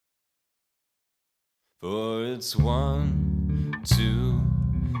For it's 1, 2,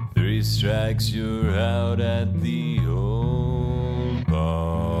 3 strikes, you're out at the old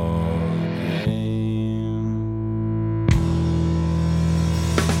ball game.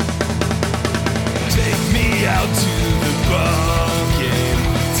 Take me out to the ball game.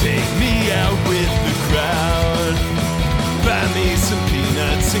 Take me out with the crowd. Buy me some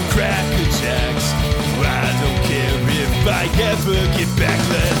peanuts and Cracker Jacks. I don't care if I ever get back.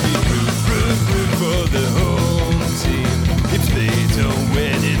 Let me root for the home team. If they don't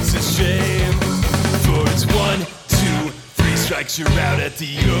win, it's a shame. For it's 1, 2, 3 strikes, you're out at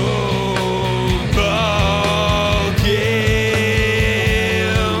the old ball game.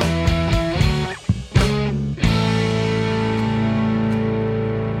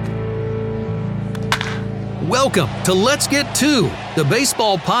 Welcome to Let's Get To, the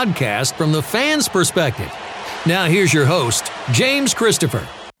baseball podcast from the fan's perspective. Now here's your host, James Christopher.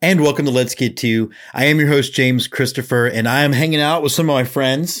 And welcome to Let's Get To. I am your host, James Christopher, and I am hanging out with some of my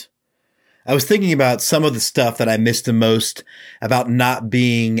friends. I was thinking about some of the stuff that I missed the most about not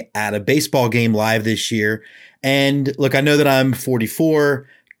being at a baseball game live this year. And look, I know that I'm 44,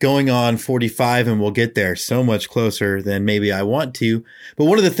 going on 45, and we'll get there so much closer than maybe I want to. But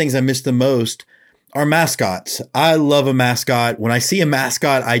one of the things I missed the most are mascots. I love a mascot. When I see a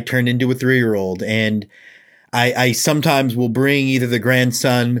mascot, I turn into a 3-year-old, and I sometimes will bring either the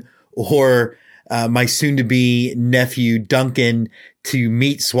grandson or my soon-to-be nephew, Duncan, to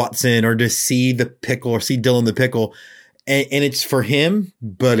meet Swatson or to see the pickle or see Dylan the pickle. And it's for him,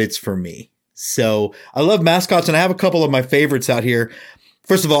 but it's for me. So I love mascots, and I have a couple of my favorites out here.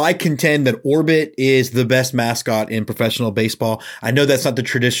 First of all, I contend that Orbit is the best mascot in professional baseball. I know that's not the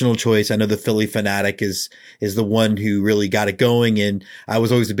traditional choice. I know the Philly Fanatic is the one who really got it going, and I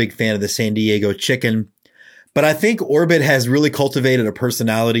was always a big fan of the San Diego Chicken. But I think Orbit has really cultivated a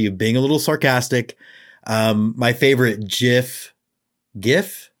personality of being a little sarcastic. My favorite GIF?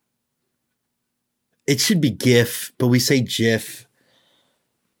 It should be GIF, but we say GIF.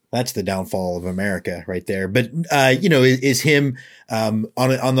 That's the downfall of America right there. But, is him on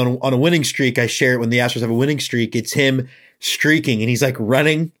a winning streak. I share it when the Astros have a winning streak. It's him streaking, and he's like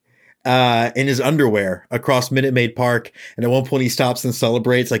running in his underwear across Minute Maid Park. And at one point he stops and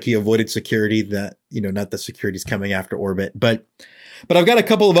celebrates like he avoided security, that, not that security's coming after Orbit. But I've got a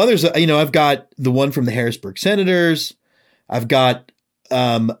couple of others. I've got the one from the Harrisburg Senators. I've got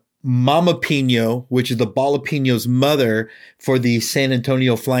Mama Pino, which is the Bala Pino's mother for the San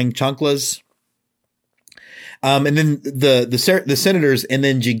Antonio Flying Chanclas. And then the Senators, and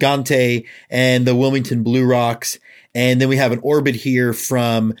then Gigante and the Wilmington Blue Rocks. And then we have an Orbit here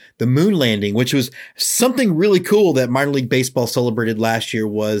from the moon landing, which was something really cool that minor league baseball celebrated last year.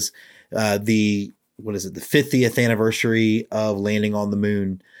 Was the 50th anniversary of landing on the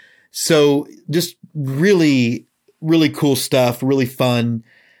moon. So just really, really cool stuff, really fun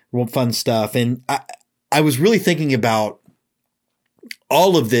stuff. And I was really thinking about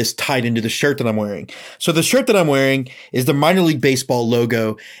all of this tied into the shirt that I'm wearing. So the shirt that I'm wearing is the minor league baseball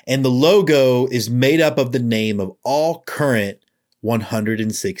logo, and the logo is made up of the name of all current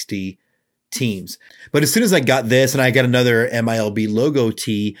 160 teams. But as soon as I got this and I got another MILB logo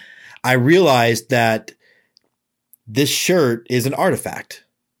tee, I realized that this shirt is an artifact.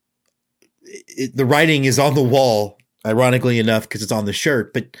 The writing is on the wall, ironically enough, because it's on the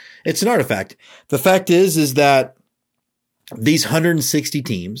shirt, but it's an artifact. The fact is that these 160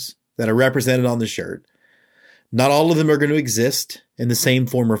 teams that are represented on the shirt, not all of them are going to exist in the same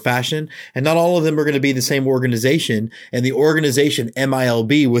form or fashion, and not all of them are going to be the same organization. And the organization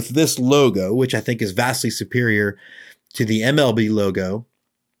MILB with this logo, which I think is vastly superior to the MLB logo,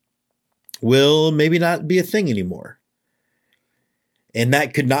 will maybe not be a thing anymore. And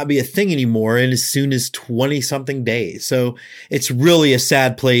that could not be a thing anymore in as soon as 20-something days. So it's really a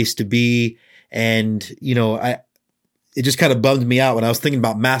sad place to be. And, it just kind of bummed me out when I was thinking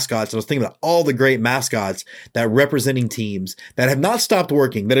about mascots. I was thinking about all the great mascots that are representing teams that have not stopped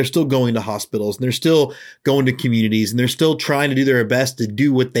working, that are still going to hospitals, and they're still going to communities, and they're still trying to do their best to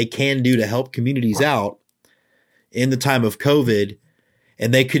do what they can do to help communities out in the time of COVID.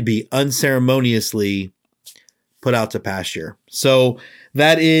 And they could be unceremoniously put out to pasture. So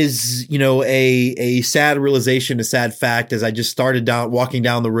that is, a sad realization, a sad fact, as I just started walking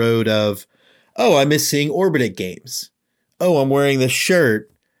down the road of, oh, I miss seeing Orbit at games. Oh, I'm wearing this shirt.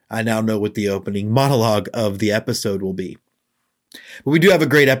 I now know what the opening monologue of the episode will be. But we do have a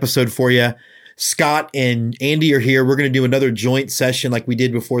great episode for you. Scott and Andy are here. We're going to do another joint session like we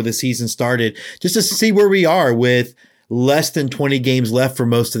did before the season started, just to see where we are with less than 20 games left for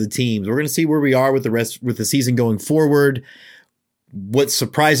most of the teams. We're going to see where we are with the season going forward. what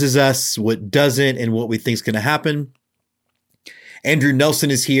surprises us, what doesn't, and what we think is going to happen. Andrew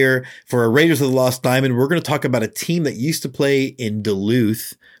Nelson is here for our Raiders of the Lost Diamond. We're going to talk about a team that used to play in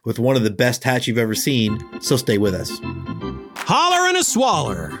Duluth with one of the best hats you've ever seen. So stay with us. Holler and a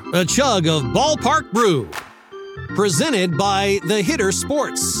Swaller, a chug of ballpark brew. Presented by The Hitter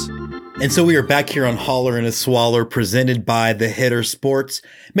Sports. And so we are back here on Holler and a Swaller, presented by The Hitter Sports.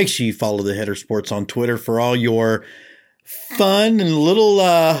 Make sure you follow The Hitter Sports on Twitter for all your fun and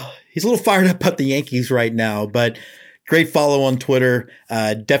he's a little fired up about the Yankees right now, but great follow on Twitter.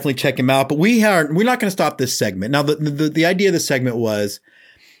 Definitely check him out. But we're not going to stop this segment. Now, the idea of the segment was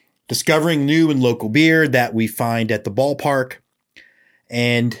discovering new and local beer that we find at the ballpark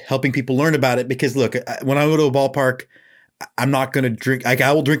and helping people learn about it. Because look, when I go to a ballpark, I'm not going to drink.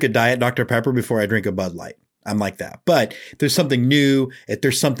 I will drink a Diet Dr. Pepper before I drink a Bud Light. I'm like that. But if there's something new, if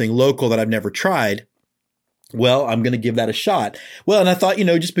there's something local that I've never tried, well, I'm going to give that a shot. Well, and I thought,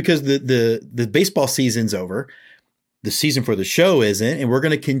 just because the baseball season's over, the season for the show isn't, and we're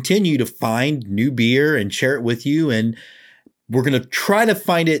going to continue to find new beer and share it with you. And we're going to try to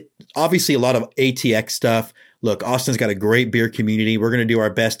find it, obviously a lot of ATX stuff. Look, Austin's got a great beer community. We're going to do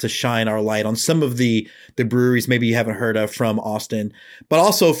our best to shine our light on some of the breweries maybe you haven't heard of from Austin, but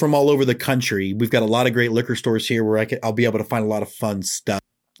also from all over the country. We've got a lot of great liquor stores here where I'll be able to find a lot of fun stuff.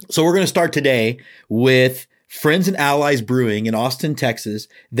 So we're going to start today with Friends and Allies Brewing in Austin, Texas.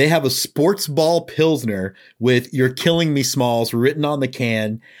 They have a sports ball Pilsner with "You're Killing Me, Smalls" written on the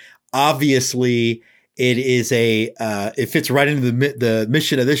can. Obviously, it is it fits right into the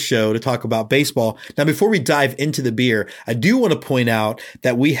mission of this show to talk about baseball. Now, before we dive into the beer, I do want to point out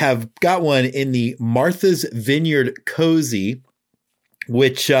that we have got one in the Martha's Vineyard Cozy,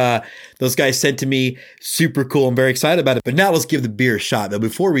 which those guys sent to me. Super cool. I'm very excited about it. But now let's give the beer a shot. But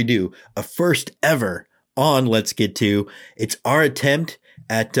before we do, a first ever on Let's Get To. It's our attempt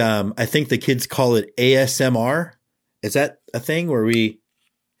at, I think the kids call it ASMR. Is that a thing where we...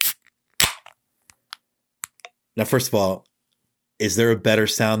 Now, first of all, is there a better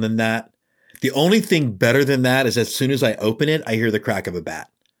sound than that? The only thing better than that is as soon as I open it, I hear the crack of a bat.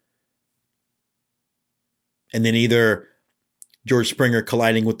 And then either George Springer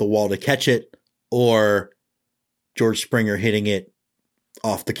colliding with the wall to catch it, or George Springer hitting it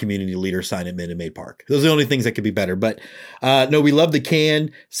off the community leader sign at Minute Maid Park. Those are the only things that could be better. But no, we love the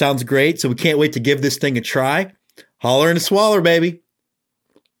can. Sounds great. So we can't wait to give this thing a try. Holler and a Swaller, baby.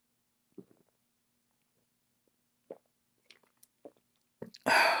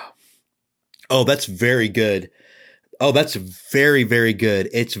 Oh, that's very good. Oh, that's very, very good.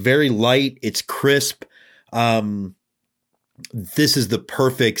 It's very light. It's crisp. This is the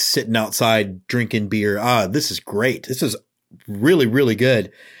perfect sitting outside drinking beer. This is great. This is really, really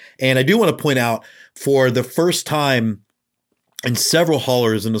good. And I do want to point out, for the first time in several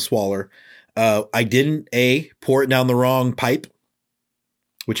Hollers in the Swaller, I didn't pour it down the wrong pipe,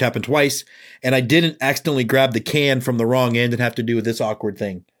 which happened twice. And I didn't accidentally grab the can from the wrong end and have to do with this awkward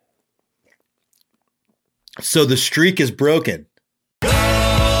thing. So the streak is broken. Go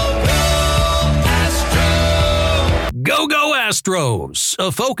Go Astros,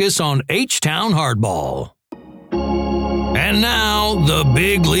 a focus on H-Town hardball. And now the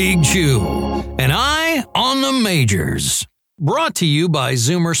Big League Chew, an eye on the majors. Brought to you by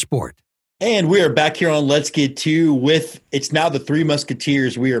Zoomer Sport. And we are back here on Let's Get To with, it's now the Three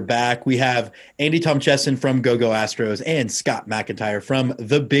Musketeers. We are back. We have Andy Tom Chesson from Go Go Astros and Scott McIntyre from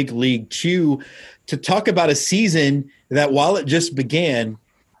the Big League Chew to talk about a season that, while it just began,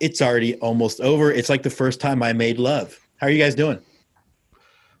 it's already almost over. It's like the first time I made love. How are you guys doing?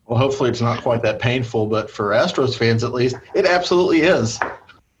 Well, hopefully it's not quite that painful, but for Astros fans at least, it absolutely is.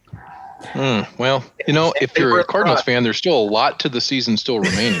 Well, if you're a Cardinals fan, there's still a lot to the season still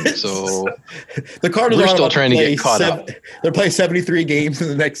remaining. So the Cardinals are still trying to get caught up. They're playing 73 games in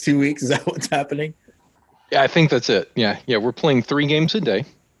the next 2 weeks. Is that what's happening? Yeah, I think that's it. Yeah, we're playing 3 games a day.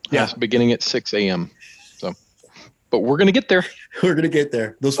 Yeah, beginning at 6 a.m. So, but we're gonna get there. We're gonna get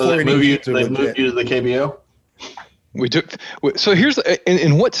there. Those so they moved you to the KBO. We took. So here's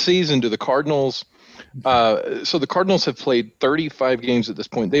in what season do the Cardinals? So the Cardinals have played 35 games at this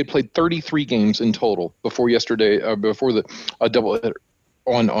point. They had played 33 games in total before yesterday, before the double hitter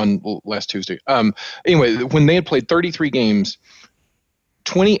on last Tuesday. Anyway, when they had played 33 games,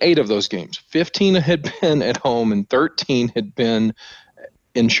 28 of those games, 15 had been at home and 13 had been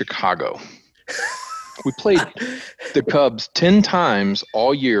in Chicago. We played the Cubs 10 times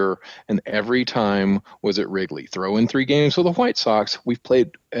all year, and every time was at Wrigley. Throw in 3 games for the White Sox. We've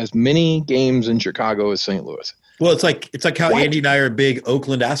played as many games in Chicago as St. Louis. Well, it's like how Andy and I are big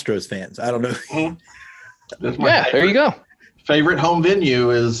Oakland Astros fans. I don't know. Yeah, there you go. Favorite home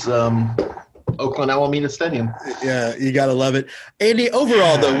venue is Oakland Alameda Stadium. Yeah, you got to love it. Andy,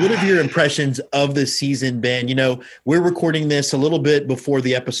 overall, though, what have your impressions of the season been? You know, we're recording this a little bit before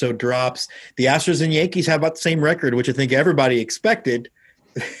the episode drops. The Astros and Yankees have about the same record, which I think everybody expected.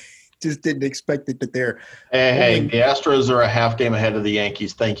 Just didn't expect it that they're Hey, the Astros are a half game ahead of the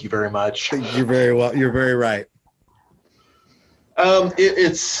Yankees. Thank you very much. You're very well. You're very right.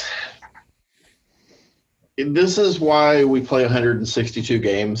 This is why we play 162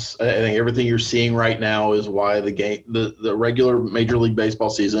 games. I think everything you're seeing right now is why the regular Major League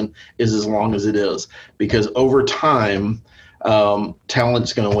Baseball season is as long as it is, because over time,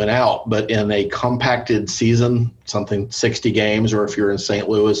 talent's going to win out. But in a compacted season, something 60 games, or if you're in St.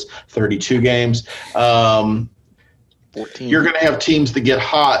 Louis, 32 games, 14. You're going to have teams that get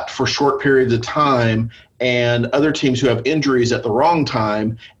hot for short periods of time and other teams who have injuries at the wrong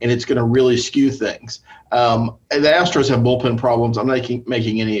time, and it's going to really skew things. The Astros have bullpen problems. I'm not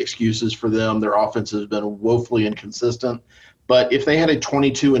making any excuses for them. Their offense has been woefully inconsistent. But if they had a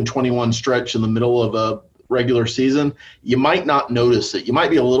 22-21 stretch in the middle of a regular season, you might not notice it. You might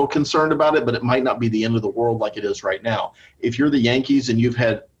be a little concerned about it, but it might not be the end of the world like it is right now. If you're the Yankees and you've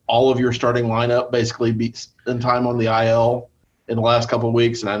had all of your starting lineup basically be in time on the IL in the last couple of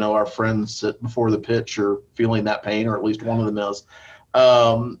weeks, and I know our friends before the pitch are feeling that pain, or at least one of them is,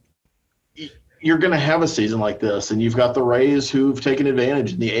 you're going to have a season like this, and you've got the Rays who've taken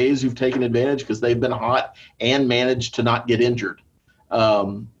advantage and the A's who've taken advantage because they've been hot and managed to not get injured.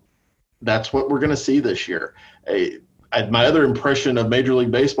 That's what we're going to see this year. My other impression of Major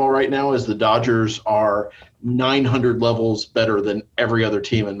League Baseball right now is the Dodgers are 900 levels better than every other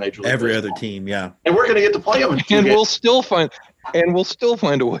team in Major League Every Baseball. Other team, yeah. And we're going to get to play them. And we'll still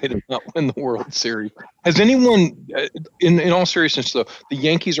find a way to not win the World Series. Has anyone, in all seriousness though, the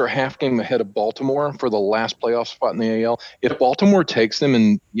Yankees are half game ahead of Baltimore for the last playoff spot in the AL. If Baltimore takes them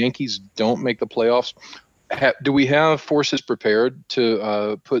and Yankees don't make the playoffs, do we have forces prepared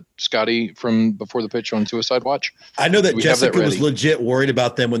to put Scotty from before the pitch on suicide watch? I know that Jessica was legit worried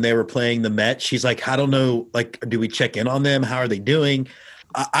about them when they were playing the Mets. She's like, I don't know, like, do we check in on them? How are they doing?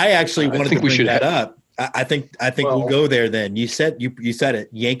 I actually wanted to bring that up. I think we'll go there then. You said it.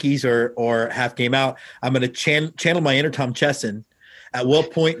 Yankees or half game out. I'm going to channel my inner Tom Chesson. At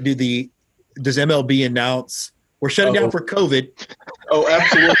what point does MLB announce we're shutting down for COVID? Oh,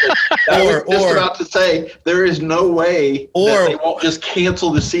 absolutely. I was just about to say there is no way that they won't just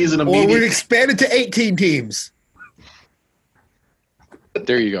cancel the season immediately. Or we expand it to 18 teams.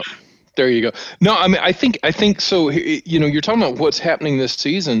 There you go. No, I mean, I think so. You know, you're talking about what's happening this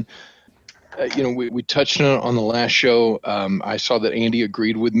season. You know, we touched on it on the last show. I saw that Andy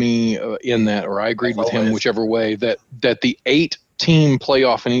agreed with me in that, or I agreed with him, whichever way, that the 8-team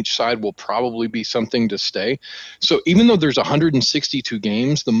playoff in each side will probably be something to stay. So even though there's 162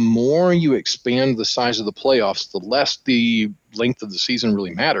 games, the more you expand the size of the playoffs, the less the length of the season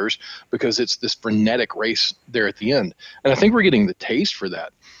really matters, because it's this frenetic race there at the end. And I think we're getting the taste for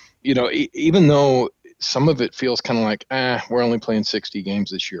that. You know, even though some of it feels kind of like, we're only playing 60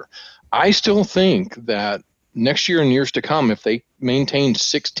 games this year. I still think that next year and years to come, if they maintain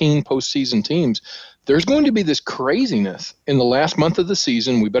 16 postseason teams, there's going to be this craziness in the last month of the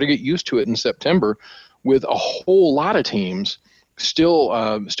season. We better get used to it in September, with a whole lot of teams still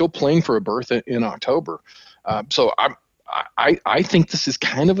playing for a berth in October. So I think this is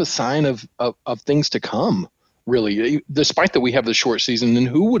kind of a sign of things to come, really, despite that we have the short season. And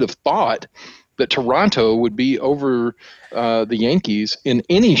who would have thought that Toronto would be over the Yankees in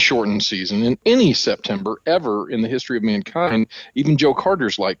any shortened season, in any September ever in the history of mankind? Even Joe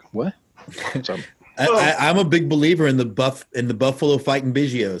Carter's like, what? So, I'm a big believer in the Buffalo Fighting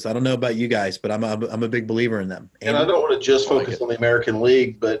Bigios. I don't know about you guys, but I'm a big believer in them. And I don't want to just focus on the American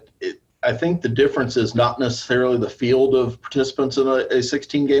League, but I think the difference is not necessarily the field of participants in a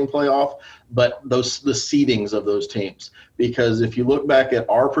 16-game playoff, but the seedings of those teams. Because if you look back at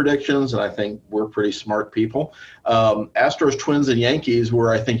our predictions, and I think we're pretty smart people, Astros, Twins, and Yankees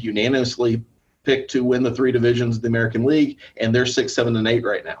were, I think, unanimously picked to win the 3 divisions of the American League, and they're 6, 7, and 8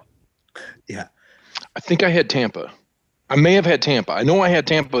 right now. Yeah. I think I had Tampa. I may have had Tampa. I know I had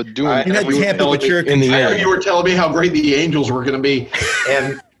Tampa doing. You had Tampa, but you're in the end. I know you were telling me how great the Angels were going to be,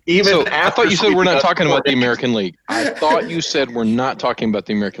 and even I thought you said we're not talking about the American League. I thought you said we're not talking about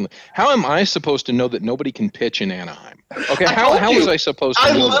the American League. How am I supposed to know that nobody can pitch in Anaheim? Okay, how was I supposed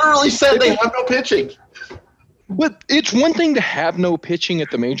to know? I literally said they have no pitching. But it's one thing to have no pitching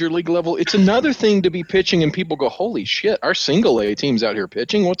at the major league level. It's another thing to be pitching and people go, holy shit, our single A team's out here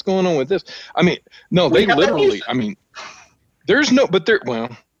pitching. What's going on with this? I mean, no, they literally, I mean, there's no, but there, well,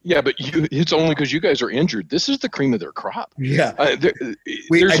 Yeah, but it's only because you guys are injured. This is the cream of their crop. Yeah.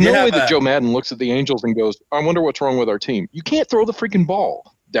 There's no way that Joe Madden looks at the Angels and goes, I wonder what's wrong with our team. You can't throw the freaking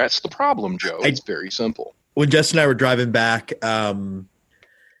ball. That's the problem, Joe. It's very simple. When Justin and I were driving back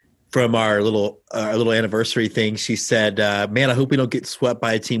from our little anniversary thing, she said, man, I hope we don't get swept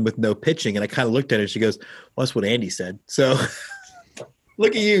by a team with no pitching. And I kind of looked at her and she goes, well, that's what Andy said. So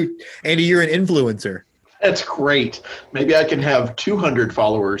look at you, Andy, you're an influencer. That's great. Maybe I can have 200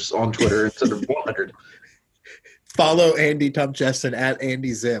 followers on Twitter instead of 100. Follow Andy Tom Cheston at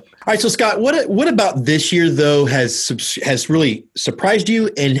Andy Zip. All right, so Scott, what about this year though has really surprised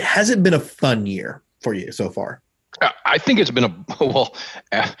you, and has it been a fun year for you so far? I think it's been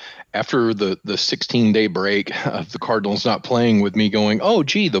after the 16-day break of the Cardinals not playing with me going, oh,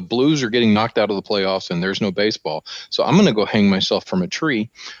 gee, the Blues are getting knocked out of the playoffs and there's no baseball. So I'm going to go hang myself from a tree.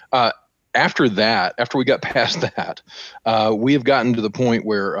 After we got past that, we have gotten to the point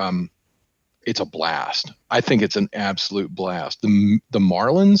where it's a blast. I think it's an absolute blast. The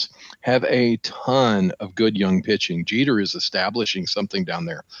Marlins have a ton of good young pitching. Jeter is establishing something down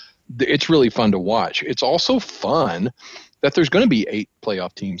there. It's really fun to watch. It's also fun that there's going to be 8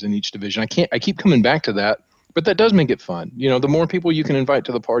 playoff teams in each division. I keep coming back to that. But that does make it fun. The more people you can invite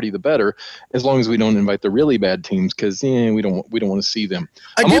to the party, the better. As long as we don't invite the really bad teams, because we don't want to see them.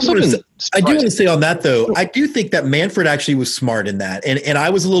 I do want to say on that though. I do think that Manfred actually was smart in that, and I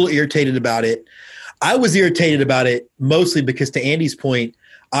was a little irritated about it. I was irritated about it mostly because, to Andy's point,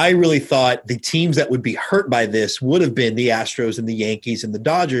 I really thought the teams that would be hurt by this would have been the Astros and the Yankees and the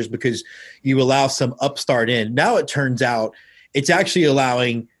Dodgers, because you allow some upstart in. Now it turns out it's actually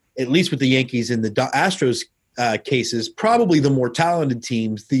allowing, at least with the Yankees and the Astros cases, probably the more talented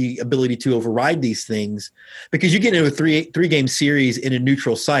teams, the ability to override these things, because you get into a three game series in a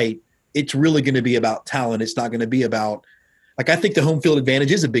neutral site. It's really going to be about talent. It's not going to be about, I think the home field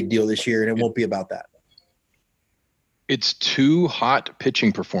advantage is a big deal this year, and it won't be about that. It's 2 hot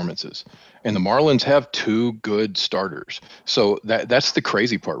pitching performances, and the Marlins have 2 good starters. So that's the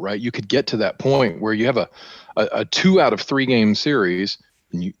crazy part, right? You could get to that point where you have a 2 out of 3 game series,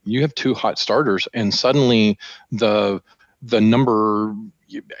 and you have 2 hot starters, and suddenly the number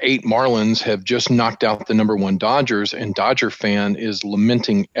 8 Marlins have just knocked out the number 1 Dodgers, and Dodger fan is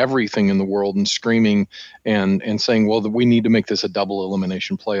lamenting everything in the world and screaming and saying, well, we need to make this a double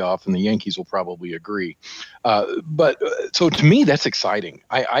elimination playoff, and the Yankees will probably agree. So to me, that's exciting.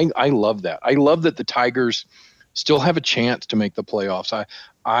 I love that. I love that the Tigers still have a chance to make the playoffs.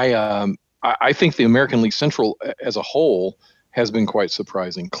 I think the American League Central as a whole has been quite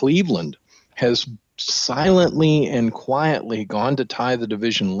surprising. Cleveland has silently and quietly gone to tie the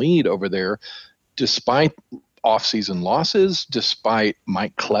division lead over there, despite offseason losses, despite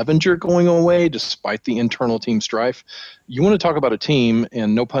Mike Clevenger going away, despite the internal team strife. You want to talk about a team,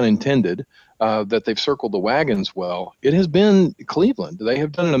 and no pun intended, that they've circled the wagons well. It has been Cleveland. They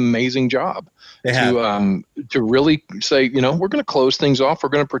have done an amazing job to really say, we're going to close things off. We're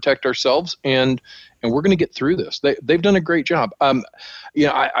going to protect ourselves, and we're going to get through this. They've done a great job.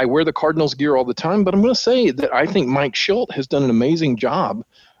 I wear the Cardinals gear all the time, but I'm going to say that I think Mike Shildt has done an amazing job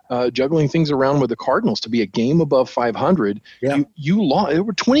juggling things around with the Cardinals to be a game above 500. Yeah. You lost. There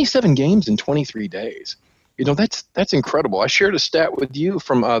were 27 games in 23 days. That's incredible. I shared a stat with you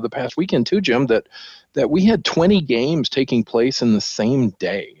from the past weekend too, Jim, that we had 20 games taking place in the same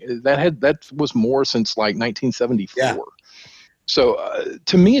day. That was more since 1974. Yeah. So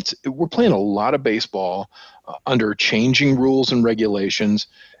to me, we're playing a lot of baseball under changing rules and regulations,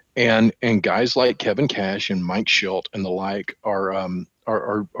 and guys like Kevin Cash and Mike Shildt and the like are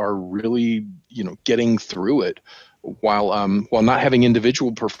really getting through it while not having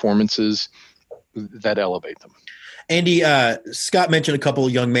individual performances that elevate them. Andy, Scott mentioned a couple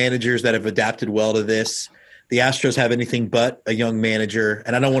of young managers that have adapted well to this. The Astros have anything but a young manager,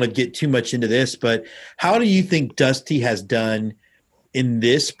 and I don't want to get too much into this, but how do you think Dusty has done in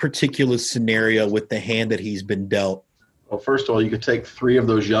this particular scenario with the hand that he's been dealt? Well, first of all, you could take 3 of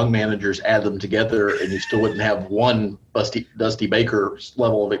those young managers, add them together, and you still wouldn't have one Dusty Baker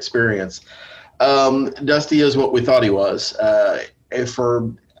level of experience. Dusty is what we thought he was. I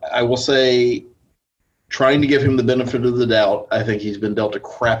will say, trying to give him the benefit of the doubt, I think he's been dealt a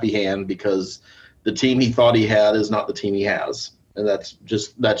crappy hand, because the team he thought he had is not the team he has, and that's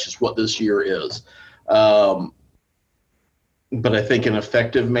just what this year is. But I think an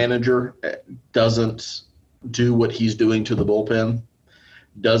effective manager doesn't do what he's doing to the bullpen,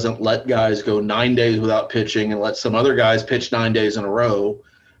 doesn't let guys go 9 days without pitching and let some other guys pitch 9 days in a row.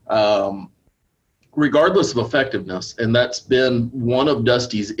 regardless of effectiveness, and that's been one of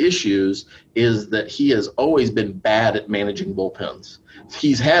Dusty's issues, is that he has always been bad at managing bullpens.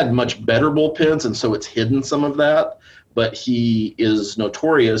 He's had much better bullpens, and so it's hidden some of that, but he is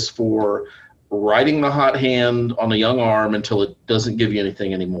notorious for riding the hot hand on a young arm until it doesn't give you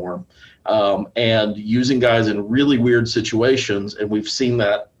anything anymore, and using guys in really weird situations, and we've seen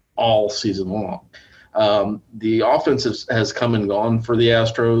that all season long. The offense has come and gone for the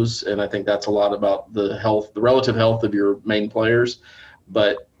Astros, and I think that's a lot about the relative health of your main players.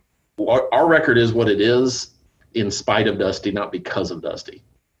 But our record is what it is in spite of Dusty, not because of Dusty.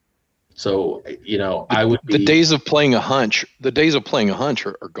 So, the days of playing a hunch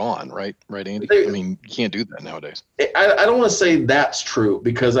are gone, right? Right, Andy? You can't do that nowadays. I don't want to say that's true,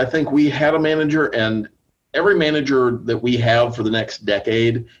 because I think we had a manager, and every manager that we have for the next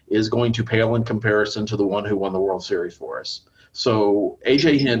decade is going to pale in comparison to the one who won the World Series for us. So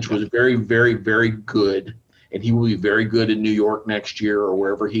A.J. Hinch was very, very, very good, and he will be very good in New York next year or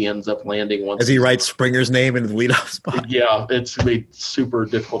wherever he ends up landing. Once as he writes Springer's name into the leadoff spot. Yeah, it's going to be super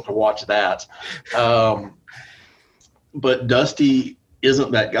difficult to watch that. But Dusty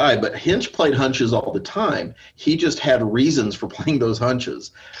isn't that guy. But Hinch played hunches all the time. He just had reasons for playing those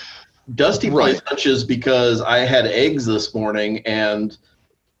hunches. Dusty plays hunches because I had eggs this morning, and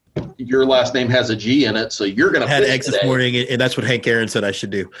your last name has a G in it, so you're going to had eggs this morning, and that's what Hank Aaron said I should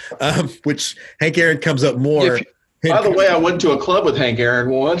do. Which Hank Aaron comes up more. By the way, I went to a club with Hank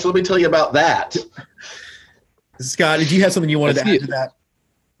Aaron once. Let me tell you about that. Scott, did you have something you wanted to add to that?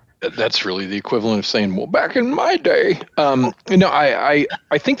 That's really the equivalent of saying, well, back in my day.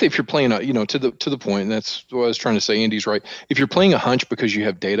 I think that if you're playing to the point, and that's what I was trying to say, Andy's right. If you're playing a hunch because you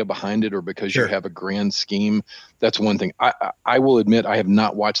have data behind it or because you have a grand scheme, that's one thing. I will admit I have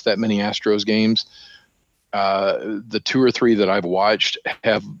not watched that many Astros games. The 2 or 3 that I've watched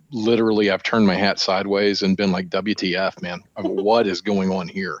have literally, I've turned my hat sideways and been like, WTF, man, what is going on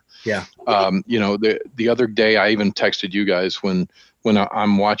here? Yeah. The other day I even texted you guys when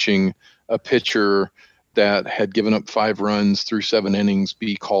I'm watching a pitcher that had given up 5 runs through 7 innings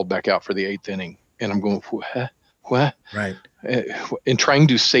be called back out for the 8th inning. And I'm going, what? Right. And trying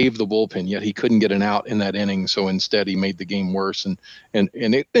to save the bullpen, yet he couldn't get an out in that inning. So instead he made the game worse. And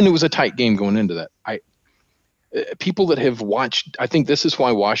it was a tight game going into that. People that have watched, I think this is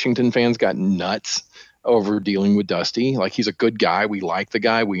why Washington fans got nuts over dealing with Dusty. Like, he's a good guy. We like the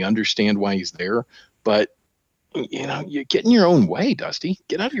guy. We understand why he's there, but you get in your own way, Dusty.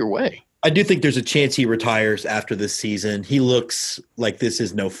 Get out of your way. I do think there's a chance he retires after this season. He looks like this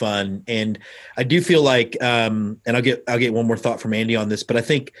is no fun, and I do feel like, and I'll get one more thought from Andy on this, but I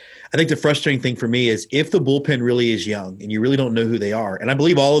think the frustrating thing for me is if the bullpen really is young and you really don't know who they are, and I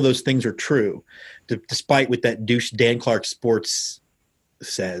believe all of those things are true, despite what that douche Dan Clark Sports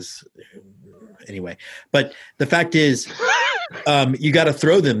says. Anyway, but the fact is, you got to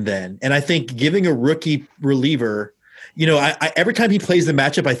throw them then. And I think giving a rookie reliever, I every time he plays the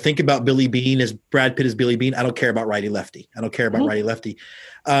matchup, I think about Billy Beane as Brad Pitt as Billy Beane. I don't care about righty-lefty. Righty-lefty.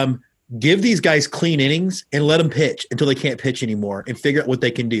 Give these guys clean innings and let them pitch until they can't pitch anymore and figure out what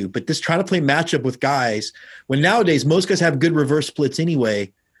they can do. But this trying to play matchup with guys when nowadays most guys have good reverse splits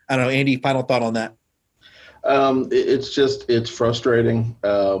anyway. I don't know, Andy, final thought on that? It's frustrating.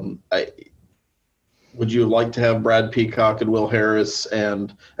 Would you like to have Brad Peacock and Will Harris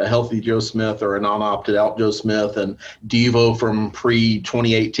and a healthy Joe Smith or a non-opted out Joe Smith and Devo from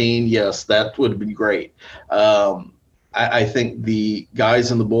pre-2018? Yes, that would be great. I think the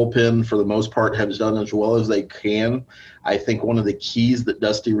guys in the bullpen, for the most part, have done as well as they can. I think one of the keys that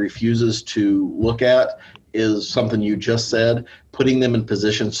Dusty refuses to look at is something you just said, putting them in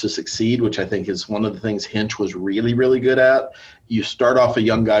positions to succeed, which I think is one of the things Hinch was really, really good at. You start off a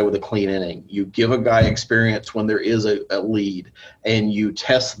young guy with a clean inning. You give a guy experience when there is a lead, and you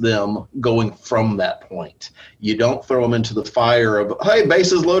test them going from that point. You don't throw them into the fire of, hey,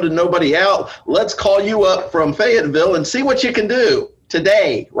 bases loaded, nobody out. Let's call you up from Fayetteville and see what you can do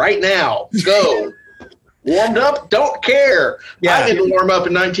today, right now. Go. Warmed up, don't care. Yeah. I didn't warm up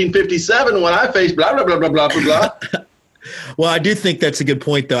in 1957 when I faced blah, blah, blah, blah, blah, blah, blah. Well, I do think that's a good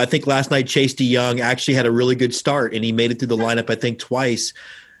point, though. I think last night Chase DeYoung actually had a really good start, and he made it through the lineup, I think, twice.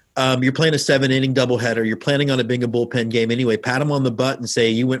 You're playing a 7-inning doubleheader. You're planning on it being a bullpen game anyway. Pat him on the butt and say,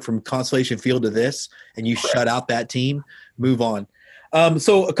 you went from Constellation Field to this, and you shut out that team. Move on.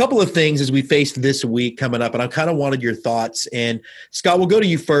 So a couple of things as we faced this week coming up, and I kind of wanted your thoughts. And Scott, we'll go to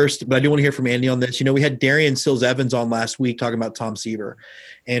you first, but I do want to hear from Andy on this. We had Darian Sills Evans on last week talking about Tom Seaver,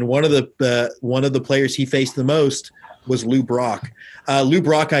 and one of the players he faced the most was Lou Brock. Lou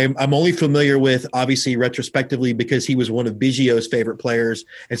Brock, I'm only familiar with, obviously, retrospectively, because he was one of Biggio's favorite players,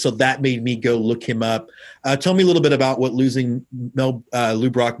 and so that made me go look him up. Tell me a little bit about what losing Lou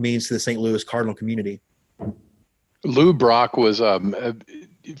Brock means to the St. Louis Cardinal community. Lou Brock was,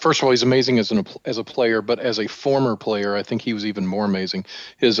 first of all, he's amazing as a player, but as a former player, I think he was even more amazing.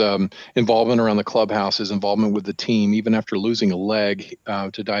 His involvement around the clubhouse, his involvement with the team, even after losing a leg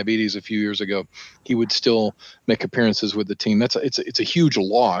to diabetes a few years ago, he would still make appearances with the team. It's a huge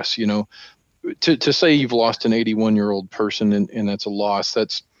loss, you know. To say you've lost an 81-year-old person and that's a loss,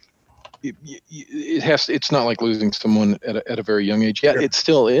 it's not like losing someone at a very young age. Yeah, it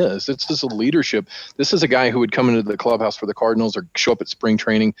still is. It's just a leadership. This is a guy who would come into the clubhouse for the Cardinals or show up at spring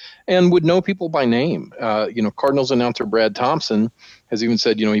training and would know people by name. Cardinals announcer Brad Thompson has even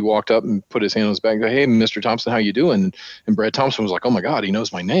said, he walked up and put his hand on his back and go, "Hey, Mr. Thompson, how you doing?" And Brad Thompson was like, "Oh my God, he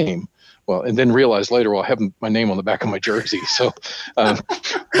knows my name." Well, and then realized later, I have my name on the back of my jersey. So,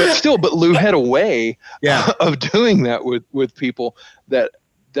 but Lou had a way of doing that with people that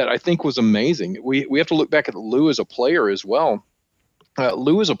I think was amazing. We have to look back at Lou as a player as well.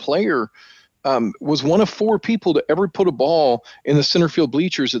 Lou as a player was one of 4 people to ever put a ball in the center field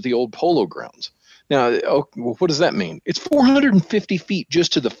bleachers at the old Polo Grounds. Now, what does that mean? It's 450 feet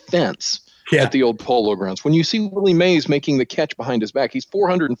just to the fence at the old Polo Grounds. When you see Willie Mays making the catch behind his back, he's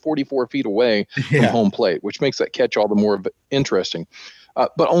 444 feet away from home plate, which makes that catch all the more interesting.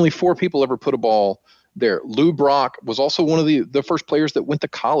 But only 4 people ever put a ball there. Lou Brock was also one of the first players that went the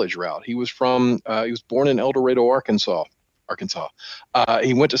college route. He was he was born in El Dorado, Arkansas.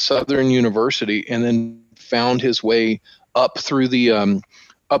 He went to Southern University and then found his way up through the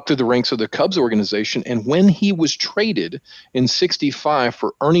ranks of the Cubs organization. And when he was traded in '65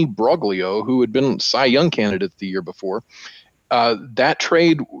 for Ernie Broglio, who had been Cy Young candidate the year before, that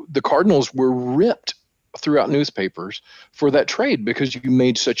trade, the Cardinals were ripped throughout newspapers for that trade because you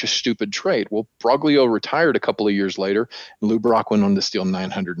made such a stupid trade. Well, Broglio retired a couple of years later, and Lou Brock went on to steal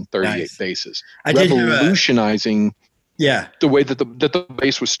 938 bases, revolutionizing the way that the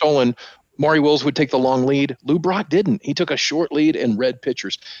base was stolen. Maury Wills would take the long lead. Lou Brock didn't. He took a short lead and read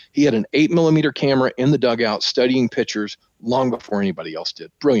pitchers. He had an 8mm camera in the dugout studying pitchers long before anybody else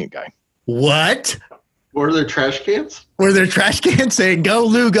did. Brilliant guy. What? Were there trash cans? Were there trash cans saying, "Go,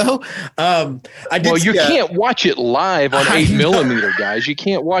 Lou, go"? You can't watch it live on 8mm, guys. You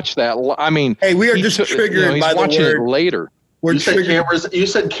can't watch that. Hey, we are just triggered by the word. He's watching it later. You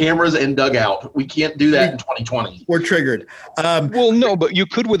said cameras and dugout. We can't do that in 2020. We're triggered. Well, no, but you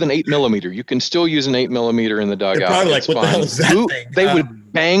could with an 8mm. You can still use an 8mm in the dugout. Probably like, what the hell is that thing? They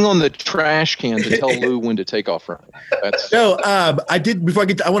would bang on the trash can to tell Lou when to take off running. I did before I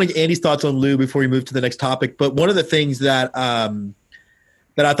get. I want to get Andy's thoughts on Lou before we move to the next topic. But one of the things that I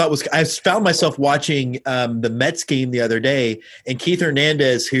thought was, I found myself watching the Mets game the other day, and Keith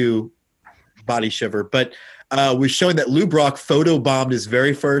Hernandez, who body shiver, but was showing that Lou Brock photobombed his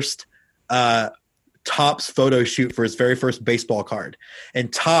very first Topps photo shoot for his very first baseball card.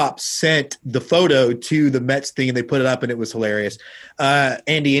 And Topps sent the photo to the Mets thing, and they put it up, and it was hilarious.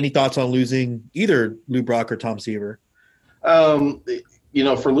 Andy, any thoughts on losing either Lou Brock or Tom Seaver?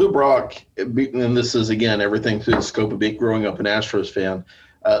 For Lou Brock, and this is, again, everything through the scope of being growing up an Astros fan,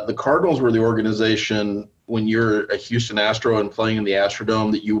 the Cardinals were the organization when you're a Houston Astro and playing in the Astrodome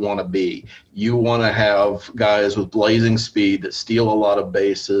that you want to be. You want to have guys with blazing speed that steal a lot of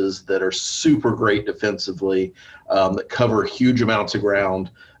bases, that are super great defensively, that cover huge amounts of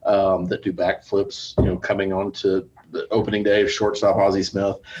ground, that do backflips, coming on to the opening day of shortstop Ozzie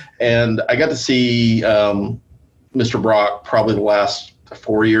Smith. And I got to see Mr. Brock probably the last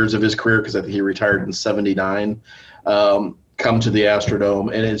 4 years of his career, because I think he retired in '79. Come to the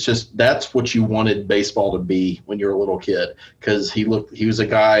Astrodome, and it's just, that's what you wanted baseball to be when you're a little kid, because he was a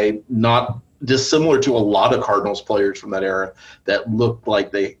guy not dissimilar to a lot of Cardinals players from that era that looked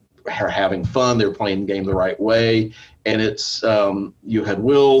like they are having fun, they're playing the game the right way. And it's you had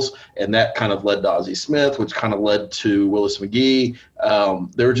Wills, and that kind of led to Ozzie Smith, which kind of led to Willis McGee.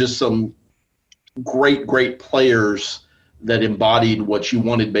 There were just some great players that embodied what you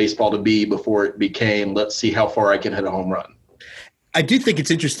wanted baseball to be before it became, let's see how far I can hit a home run. I do think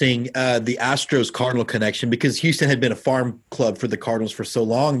it's interesting, the Astros-Cardinal connection, because Houston had been a farm club for the Cardinals for so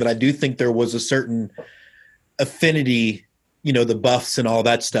long that I do think there was a certain affinity, the Buffs and all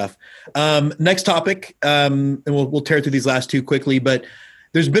that stuff. Next topic, and we'll tear through these last two quickly, but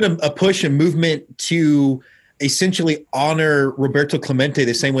there's been a push and movement to essentially honor Roberto Clemente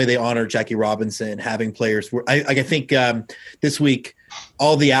the same way they honor Jackie Robinson, having players. I think this week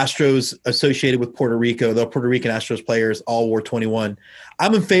all the Astros associated with Puerto Rico, the Puerto Rican Astros players all wore 21.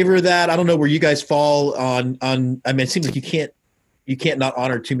 I'm in favor of that. I don't know where you guys fall on. I mean, it seems like you can't not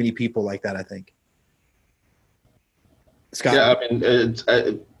honor too many people like that, I think. Scott? Yeah, I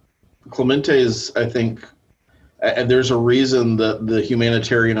mean, Clemente is, I think, and there's a reason that the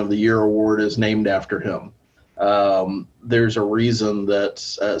Humanitarian of the Year award is named after him. There's a reason that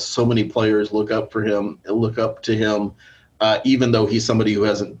so many players look up to him, even though he's somebody who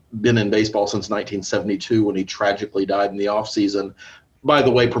hasn't been in baseball since 1972 when he tragically died in the offseason. By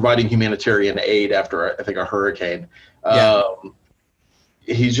the way, providing humanitarian aid after, I think, a hurricane. Yeah.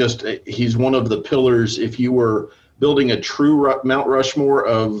 He's one of the pillars. If you were building a true Mount Rushmore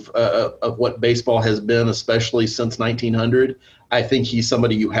of what baseball has been, especially since 1900, I think he's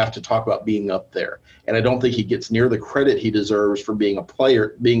somebody you have to talk about being up there. And I don't think he gets near the credit he deserves for being the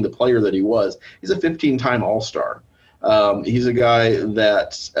player that he was. He's a 15-time All-Star. He's a guy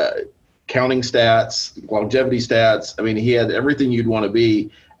that counting stats, longevity stats. I mean, he had everything you'd want to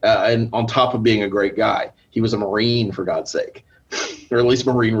be, and on top of being a great guy. He was a Marine, for God's sake, or at least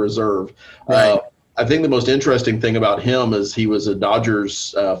Marine Reserve. Right. I think the most interesting thing about him is he was a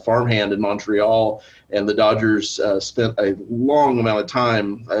Dodgers farmhand in Montreal, and the Dodgers spent a long amount of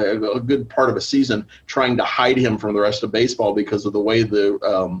time, a good part of a season, trying to hide him from the rest of baseball because of the way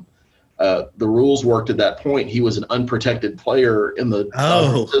the rules worked at that point. He was an unprotected player in the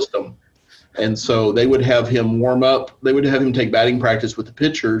Dodger system. And so they would have him warm up. They would have him take batting practice with the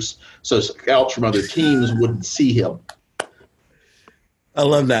pitchers so scouts from other teams wouldn't see him. I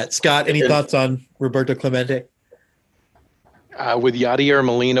love that. Scott, any thoughts on Roberto Clemente? With Yadier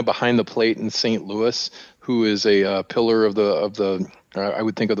Molina behind the plate in St. Louis, who is a pillar of the I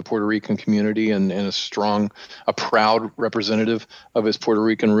would think of the Puerto Rican community and a proud representative of his Puerto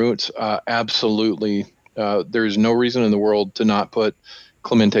Rican roots. Absolutely, there's no reason in the world to not put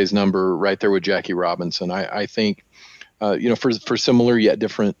Clemente's number right there with Jackie Robinson. I think, for similar yet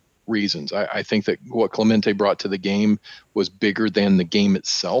different reasons. I think that what Clemente brought to the game was bigger than the game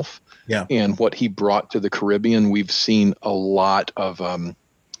itself. Yeah. And what he brought to the Caribbean, we've seen a lot of.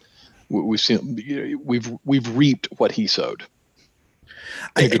 We've reaped what he sowed.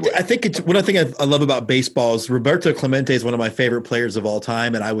 I think it's one thing I love about baseball is Roberto Clemente is one of my favorite players of all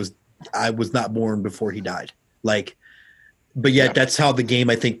time, and I was not born before he died. But yet that's how the game,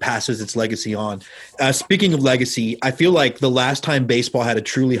 I think, passes its legacy on. Speaking of legacy, I feel like the last time baseball had a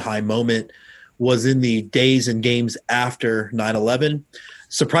truly high moment was in the days and games after 9/11.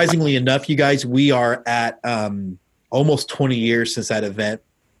 Surprisingly enough, you guys, we are at almost 20 years since that event.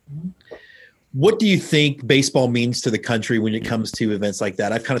 What do you think baseball means to the country when it comes to events like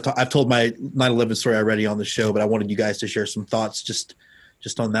that? I've told my 9/11 story already on the show, but I wanted you guys to share some thoughts just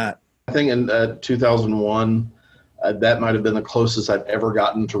on that. I think in 2001, that might have been the closest I've ever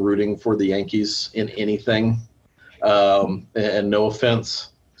gotten to rooting for the Yankees in anything. And no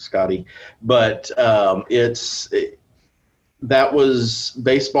offense, Scotty, but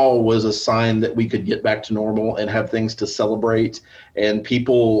baseball was a sign that we could get back to normal and have things to celebrate. And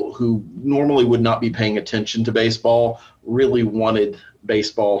people who normally would not be paying attention to baseball really wanted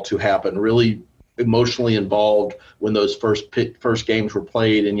baseball to happen, really emotionally involved when those first games were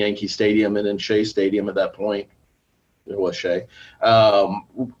played in Yankee Stadium and in Shea Stadium at that point. It was Shea,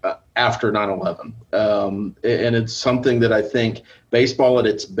 after 9/11. And it's something that I think baseball at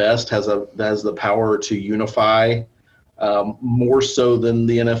its best has the power to unify, more so than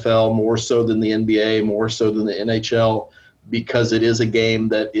the NFL, more so than the NBA, more so than the NHL, because it is a game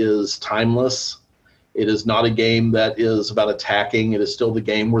that is timeless. It is not a game that is about attacking. It is still the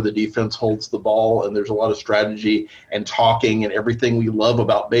game where the defense holds the ball, and there's a lot of strategy and talking and everything we love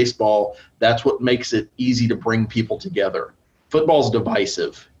about baseball. That's what makes it easy to bring people together. Football's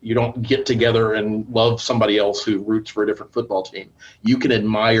divisive. You don't get together and love somebody else who roots for a different football team. You can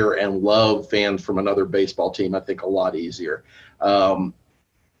admire and love fans from another baseball team, I think, a lot easier. The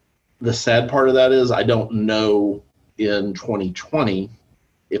sad part of that is I don't know in 2020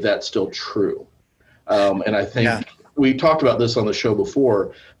 if that's still true. And I think we talked about this on the show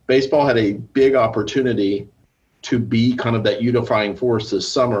before. Baseball had a big opportunity to be kind of that unifying force this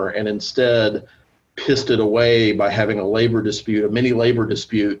summer, and instead pissed it away by having a mini labor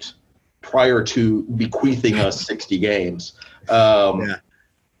dispute prior to bequeathing us 60 games. And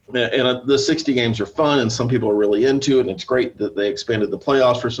the 60 games are fun, and some people are really into it, and it's great that they expanded the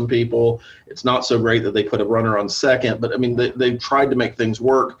playoffs for some people. It's not so great that they put a runner on second, but I mean, they've tried to make things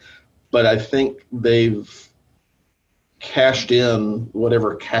work. But I think they've cashed in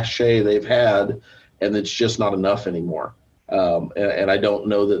whatever cachet they've had, and it's just not enough anymore. And I don't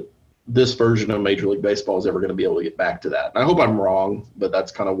know that this version of Major League Baseball is ever going to be able to get back to that. And I hope I'm wrong, but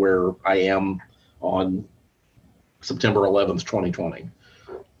that's kind of where I am on September 11th, 2020.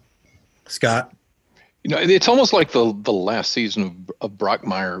 Scott? It's almost like the last season of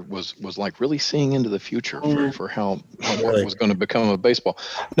Brockmire was like really seeing into the future for how what was going to become of baseball.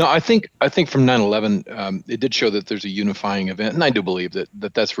 No, I think from 9/11, it did show that there's a unifying event, and I do believe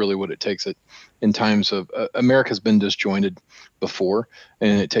that's really what it takes. It in times of America's been disjointed before,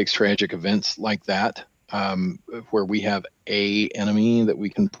 and it takes tragic events like that where we have a enemy that we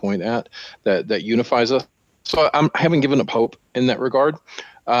can point at that unifies us. So I haven't given up hope in that regard.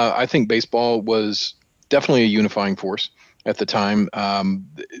 I think baseball was definitely a unifying force at the time.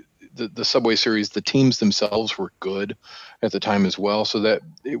 The Subway Series, the teams themselves were good at the time as well, so that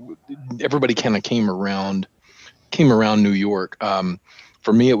everybody kind of came around New York.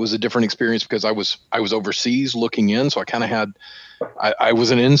 For me, it was a different experience because I was overseas looking in, so I kind of had I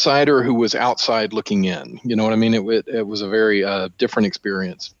was an insider who was outside looking in. You know what I mean? It was a very different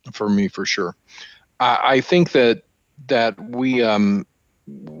experience for me, for sure. I think that we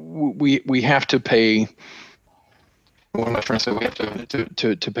have to pay. What am I trying to say? We have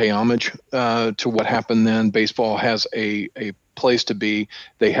to pay homage to what happened then. Baseball has a place to be.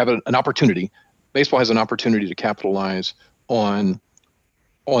 They have an opportunity. Baseball has an opportunity to capitalize on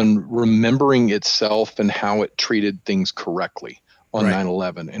remembering itself and how it treated things correctly on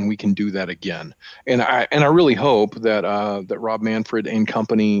 9/11, and we can do that again. And I really hope that Rob Manfred and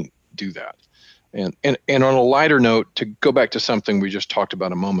company do that. And on a lighter note, to go back to something we just talked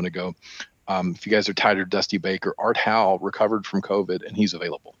about a moment ago, if you guys are tired of Dusty Baker, Art Howe recovered from COVID, and he's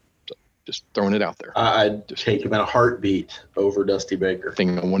available. So just throwing it out there. I'd take him in a heartbeat over Dusty Baker.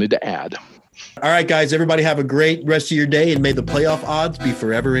 Thing I wanted to add. All right, guys, everybody have a great rest of your day, and may the playoff odds be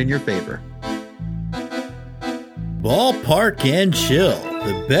forever in your favor. Ballpark and Chill,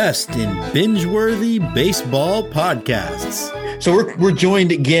 the best in binge-worthy baseball podcasts. So we're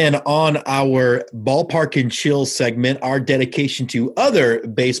joined again on our Ballpark and Chill segment, our dedication to other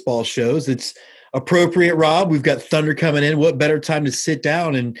baseball shows. It's appropriate, Rob. We've got Thunder coming in. What better time to sit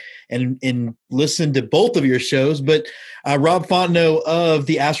down and listen to both of your shows? But Rob Fontenot of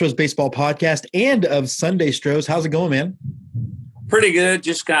the Astros Baseball Podcast and of Sunday Stros. How's it going, man? Pretty good.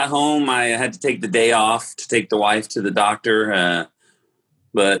 Just got home. I had to take the day off to take the wife to the doctor.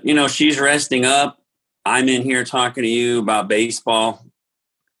 But, she's resting up. I'm in here talking to you about baseball.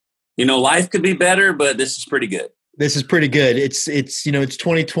 Life could be better, but this is pretty good. This is pretty good. It's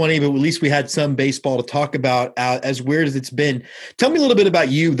 2020, but at least we had some baseball to talk about, as weird as it's been. Tell me a little bit about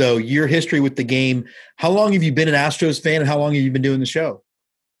you, though, your history with the game. How long have you been an Astros fan, and how long have you been doing the show?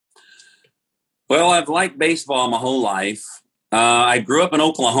 Well, I've liked baseball my whole life. I grew up in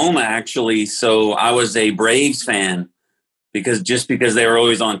Oklahoma, actually, so I was a Braves fan because they were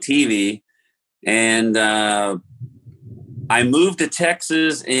always on TV. And I moved to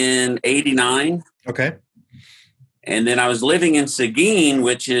Texas in '89. Okay. And then I was living in Seguin,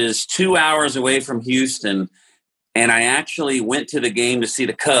 which is 2 hours away from Houston. And I actually went to the game to see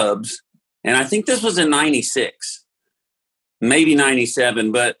the Cubs. And I think this was in '96, maybe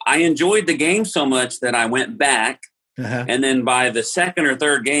 '97. But I enjoyed the game so much that I went back. Uh-huh. And then by the second or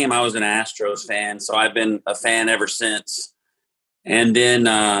third game, I was an Astros fan. So I've been a fan ever since. And then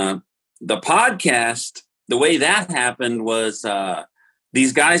the podcast, the way that happened was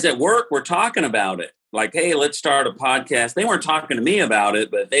these guys at work were talking about it. Like, hey, let's start a podcast. They weren't talking to me about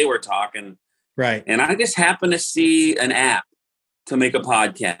it, but they were talking. Right. And I just happened to see an app to make a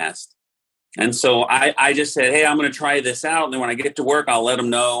podcast. And so I just said, hey, I'm going to try this out. And then when I get to work, I'll let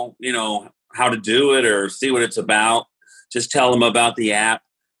them know, how to do it or see what it's about. Just tell them about the app.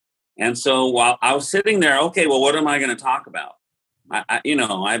 And so while I was sitting there, okay, well, what am I going to talk about? I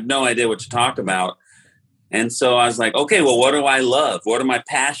have no idea what to talk about. And so I was like, okay, well, what do I love? What am I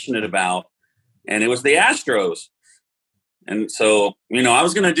passionate about? And it was the Astros. And so, I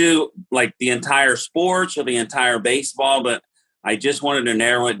was going to do like the entire sports or the entire baseball, but I just wanted to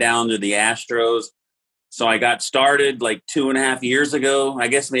narrow it down to the Astros. So I got started like 2.5 years ago, I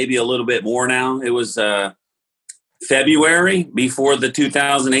guess maybe a little bit more now. It was February before the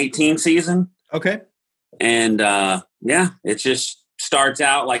 2018 season. Okay. And it just starts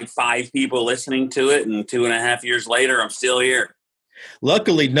out like 5 people listening to it. And 2.5 years later, I'm still here.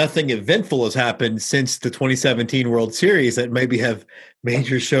 Luckily, nothing eventful has happened since the 2017 World Series that maybe have made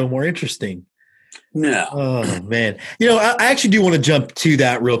your show more interesting. No. Oh, man. I actually do want to jump to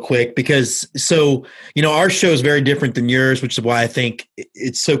that real quick because our show is very different than yours, which is why I think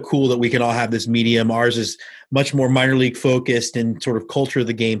it's so cool that we can all have this medium. Ours is much more minor league focused and sort of culture of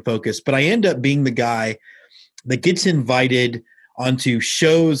the game focused. But I end up being the guy that gets invited onto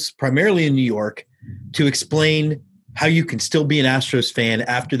shows primarily in New York to explain how you can still be an Astros fan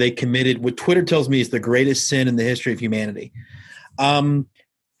after they committed what Twitter tells me is the greatest sin in the history of humanity.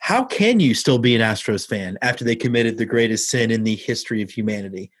 How can you still be an Astros fan after they committed the greatest sin in the history of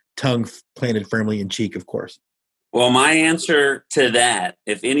humanity? Tongue planted firmly in cheek, of course. Well, my answer to that,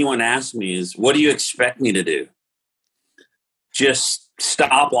 if anyone asks me, is what do you expect me to do? Just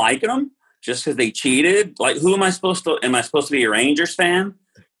stop liking them just because they cheated? Like, who am I supposed to? Am I supposed to be a Rangers fan?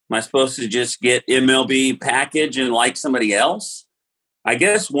 Am I supposed to just get MLB package and like somebody else? I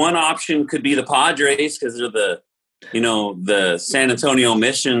guess one option could be the Padres because they're the San Antonio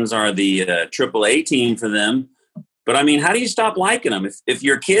Missions are the AAA team for them. But I mean, how do you stop liking them? If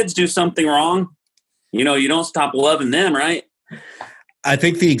your kids do something wrong, you don't stop loving them, right? I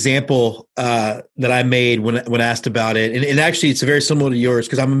think the example that I made when asked about it, and actually it's very similar to yours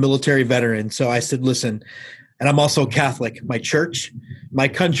because I'm a military veteran. So I said, listen, and I'm also Catholic. My church, my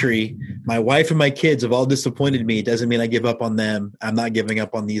country, my wife and my kids have all disappointed me. It doesn't mean I give up on them. I'm not giving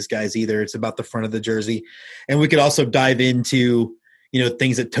up on these guys either. It's about the front of the jersey. And we could also dive into,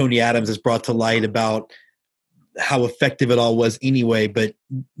 things that Tony Adams has brought to light about how effective it all was anyway. But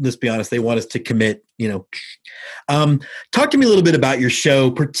let's be honest, they want us to commit, Talk to me a little bit about your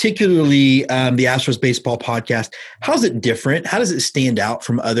show, particularly the Astros Baseball Podcast. How's it different? How does it stand out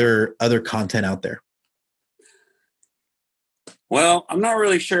from other content out there? Well, I'm not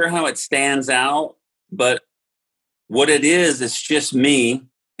really sure how it stands out, but what it is, it's just me,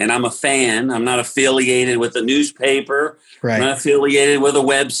 and I'm a fan. I'm not affiliated with a newspaper. Right. I'm not affiliated with a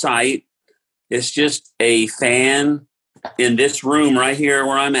website. It's just a fan in this room right here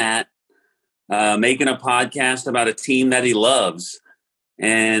where I'm at, making a podcast about a team that he loves.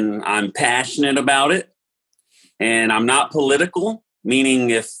 And I'm passionate about it. And I'm not political,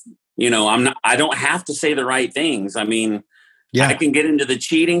 meaning I don't have to say the right things. I mean, yeah. I can get into the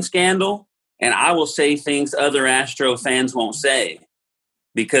cheating scandal and I will say things other Astro fans won't say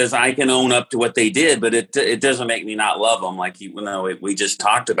because I can own up to what they did, but it doesn't make me not love them like we just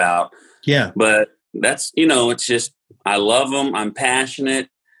talked about. Yeah. But that's, it's just, I love them. I'm passionate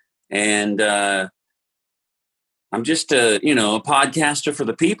and I'm just a podcaster for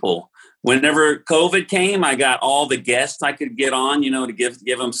the people. Whenever COVID came, I got all the guests I could get on, to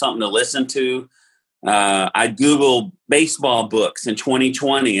give them something to listen to. I Googled baseball books in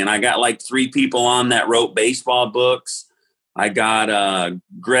 2020 and I got like 3 people on that wrote baseball books. I got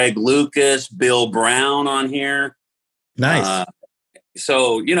Greg Lucas, Bill Brown on here. Nice.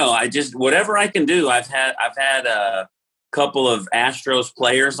 So, I just, whatever I can do, I've had a couple of Astros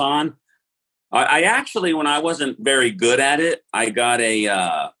players on. I actually, when I wasn't very good at it, I got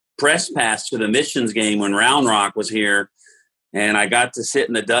a press pass to the Missions game when Round Rock was here. And I got to sit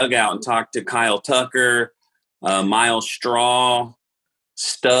in the dugout and talk to Kyle Tucker, Miles Straw,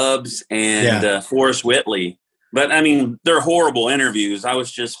 Stubbs, and Forrest Whitley. But, I mean, they're horrible interviews. I was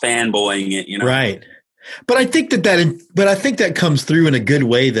just fanboying it, Right. But I think that comes through in a good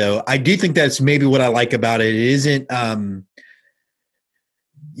way, though. I do think that's maybe what I like about it. It isn't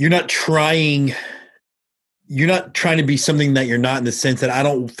you're not trying to be something that you're not, in the sense that I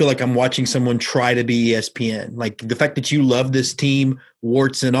don't feel like I'm watching someone try to be ESPN. Like the fact that you love this team,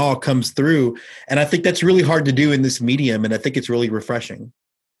 warts and all, comes through. And I think that's really hard to do in this medium. And I think it's really refreshing.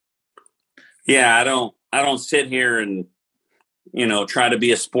 Yeah, I don't sit here and, try to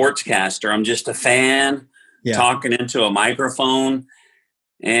be a sportscaster. I'm just a fan talking into a microphone.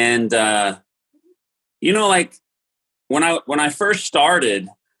 And, like when I first started,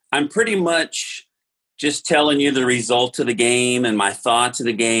 I'm pretty much just telling you the results of the game and my thoughts of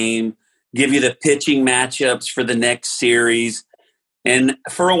the game, give you the pitching matchups for the next series. And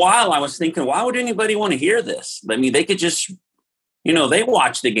for a while I was thinking, why would anybody want to hear this? I mean, they could just, they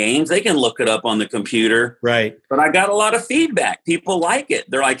watch the games. They can look it up on the computer. Right. But I got a lot of feedback. People like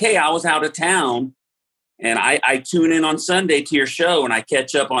it. They're like, hey, I was out of town and I tune in on Sunday to your show and I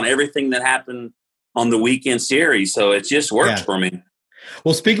catch up on everything that happened on the weekend series. So it just works for me.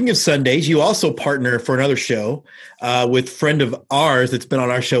 Well, speaking of Sundays, you also partner for another show with a friend of ours that's been on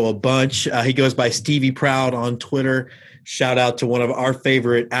our show a bunch. He goes by Stevie Proud on Twitter. Shout out to one of our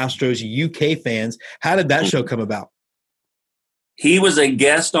favorite Astros UK fans. How did that show come about? He was a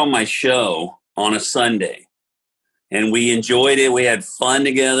guest on my show on a Sunday, and we enjoyed it. We had fun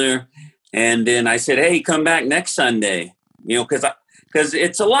together. And then I said, hey, come back next Sunday, because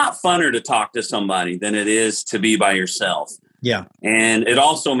it's a lot funner to talk to somebody than it is to be by yourself. Yeah. And it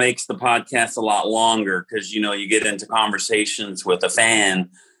also makes the podcast a lot longer because, you get into conversations with a fan.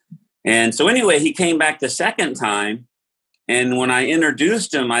 And so anyway, he came back the second time. And when I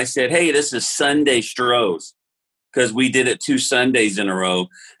introduced him, I said, hey, this is Sunday Strohs. because we did it 2 Sundays in a row.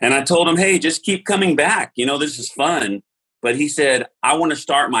 And I told him, hey, just keep coming back. You know, this is fun. But he said, I want to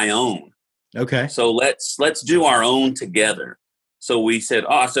start my own. Okay. So let's do our own together. So I said,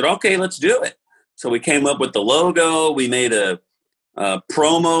 okay, let's do it. So we came up with the logo. We made a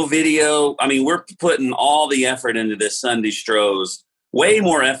promo video. I mean, we're putting all the effort into this Sunday Stros, way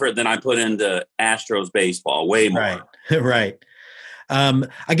more effort than I put into Astros baseball, way more. Right, right.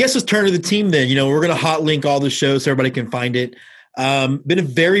 I guess let's turn to the team then. You know, we're going to hot link all the shows so everybody can find it. Been a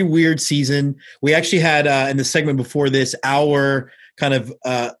very weird season. We actually had in the segment before this, our kind of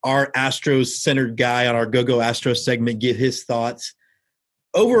our Astros-centered guy on our Go-Go Astros segment give his thoughts.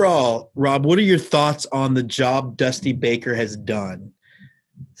 Overall, Rob, what are your thoughts on the job Dusty Baker has done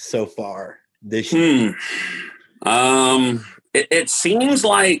so far this year? It seems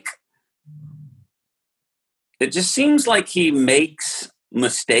like he makes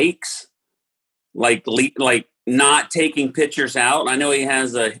mistakes, like not taking pitchers out. I know he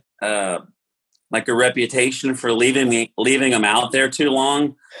has a reputation for leaving them out there too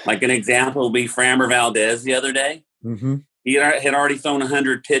long. Like an example would be Framber Valdez the other day. Mm-hmm. He had already thrown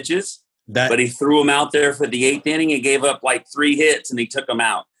 100 pitches, but he threw them out there for the 8th inning and gave up like 3 hits, and he took them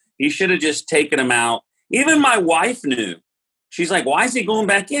out. He should have just taken them out. Even my wife knew. She's like, why is he going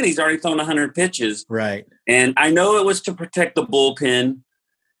back in? He's already thrown 100 pitches. Right. And I know it was to protect the bullpen.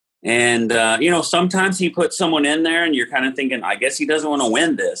 And, sometimes he puts someone in there and you're kind of thinking, I guess he doesn't want to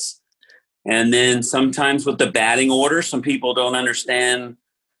win this. And then sometimes with the batting order, some people don't understand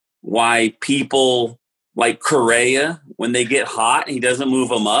why people like Correa, when they get hot, he doesn't move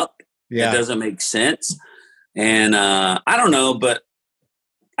them up. Yeah. It doesn't make sense. And I don't know, but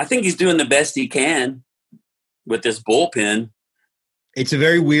I think he's doing the best he can with this bullpen. It's a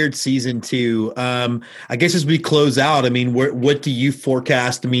very weird season too. I guess as we close out, I mean, what do you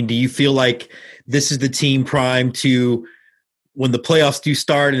forecast? I mean, do you feel like this is the team primed to when the playoffs do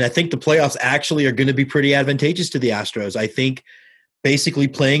start? And I think the playoffs actually are going to be pretty advantageous to the Astros. I think basically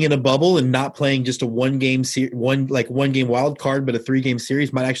playing in a bubble and not playing just a one game wild card, but a 3-game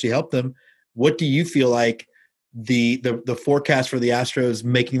series might actually help them. What do you feel like the forecast for the Astros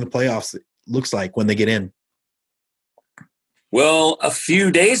making the playoffs looks like when they get in? Well, a few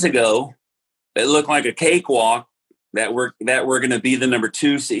days ago, it looked like a cakewalk that we're going to be the number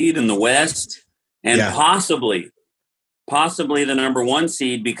 2 seed in the West, and possibly the number 1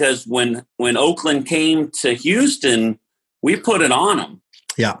 seed, because when Oakland came to Houston, we put it on them.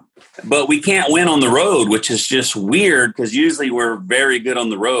 Yeah. But we can't win on the road, which is just weird because usually we're very good on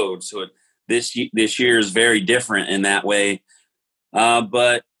the road. So this year is very different in that way.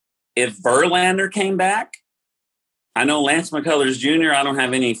 But if Verlander came back, I know Lance McCullers Jr., I don't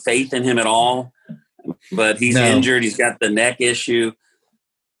have any faith in him at all, but he's injured. He's got the neck issue.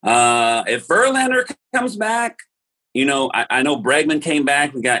 If Verlander comes back, I know Bregman came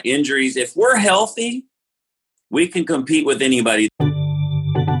back. We got injuries. If we're healthy, we can compete with anybody.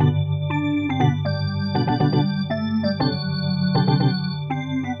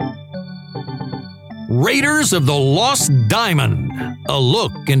 Raiders of the Lost Diamond, a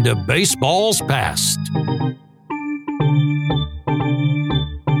look into baseball's past.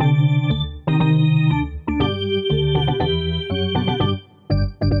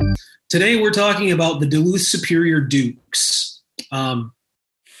 Today we're talking about the Duluth Superior Dukes.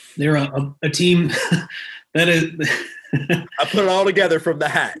 They're a team that is... I put it all together from the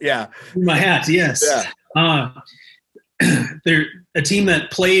hat, yeah. My hat, yes. Yeah. They're a team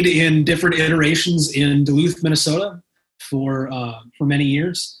that played in different iterations in Duluth, Minnesota for many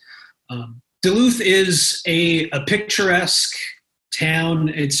years. Duluth is a picturesque town.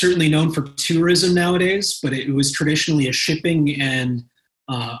 It's certainly known for tourism nowadays, but it was traditionally a shipping and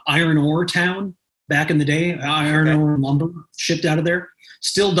iron ore town back in the day. Iron ore and lumber shipped out of there.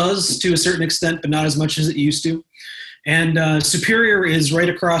 Still does to a certain extent, but not as much as it used to. And Superior is right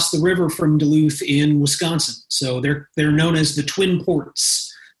across the river from Duluth in Wisconsin. So they're known as the Twin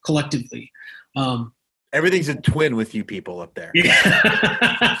Ports collectively. Everything's a twin with you people up there.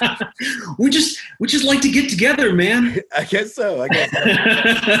 Yeah. we just like to get together, man. I guess so.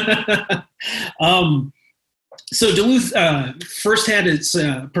 So Duluth first had its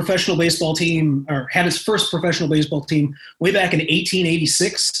professional baseball team, or had its first professional baseball team way back in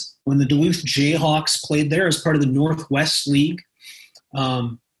 1886 when the Duluth Jayhawks played there as part of the Northwest League.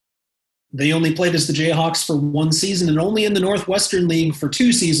 They only played as the Jayhawks for 1 season and only in the Northwestern League for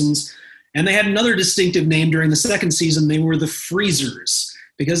 2 seasons. And they had another distinctive name during the second season. They were the Freezers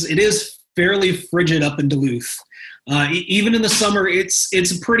because it is fairly frigid up in Duluth. Even in the summer, it's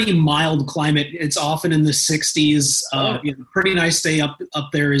a pretty mild climate. It's often in the 60s. Pretty nice day up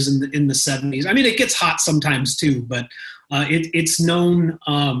there is in the 70s. I mean, it gets hot sometimes too, but it's known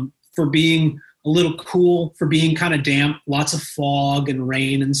for being a little cool, for being kind of damp, lots of fog and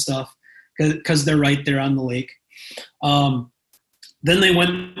rain and stuff, because they're right there on the lake. Then they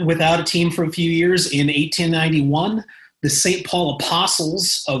went without a team for a few years. In 1891, the St. Paul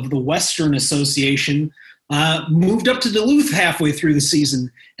Apostles of the Western Association moved up to Duluth halfway through the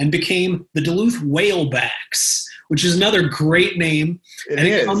season and became the Duluth Whalebacks, which is another great name.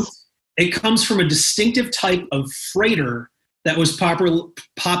 It comes from a distinctive type of freighter that was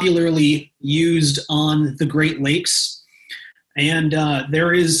popularly used on the Great Lakes. And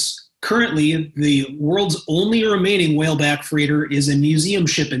there is currently the world's only remaining whaleback freighter is a museum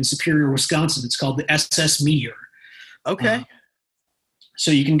ship in Superior, Wisconsin. It's called the SS Meteor. Okay. So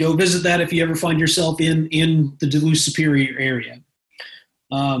you can go visit that if you ever find yourself in the Duluth Superior area.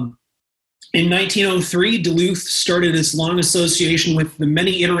 In 1903, Duluth started its long association with the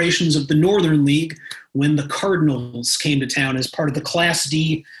many iterations of the Northern League when the Cardinals came to town as part of the Class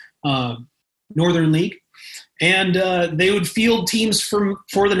D Northern League. And they would field teams for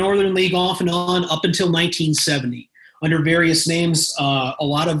the Northern League off and on up until 1970. Under various names, a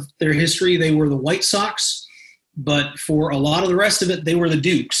lot of their history, they were the White Sox. But for a lot of the rest of it, they were the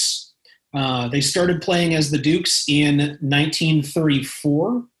Dukes. They started playing as the Dukes in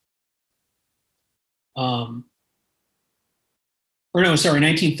 1934.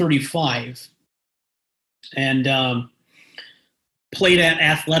 1935. And played at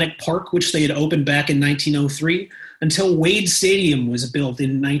Athletic Park, which they had opened back in 1903, until Wade Stadium was built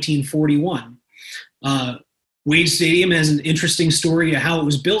in 1941. Wade Stadium has an interesting story of how it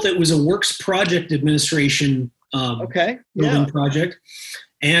was built. It was a Works Project Administration building project.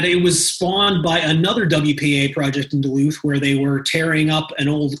 And it was spawned by another WPA project in Duluth where they were tearing up an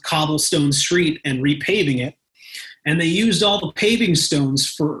old cobblestone street and repaving it. And they used all the paving stones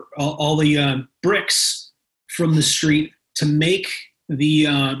for all the bricks from the street to make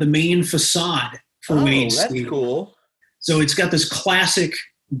the main facade for Wade Stadium. That's cool. So it's got this classic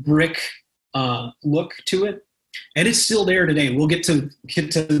brick look to it. And it's still there today. We'll get to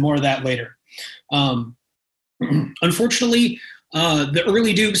more of that later. Unfortunately, the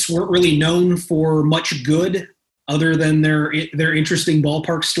early Dukes weren't really known for much good other than their interesting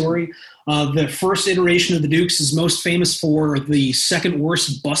ballpark story. The first iteration of the Dukes is most famous for the second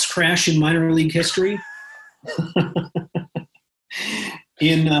worst bus crash in minor league history.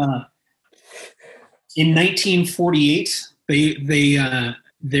 In 1948,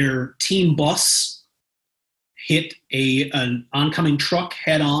 their team bus hit an oncoming truck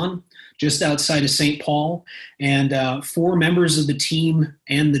head on just outside of St. Paul, and 4 members of the team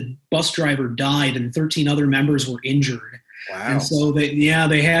and the bus driver died, and 13 other members were injured. Wow! And so they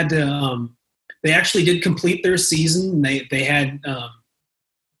had to. They actually did complete their season. They had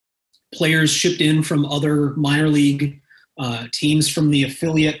players shipped in from other minor league teams from the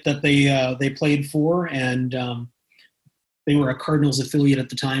affiliate that they played for, and they were a Cardinals affiliate at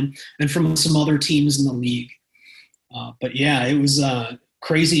the time, and from some other teams in the league. But yeah, it was a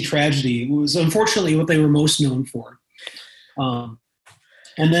crazy tragedy. It was unfortunately what they were most known for. And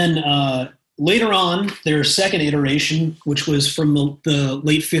then later on, their second iteration, which was from the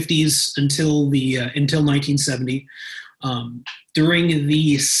late 50s until 1970. During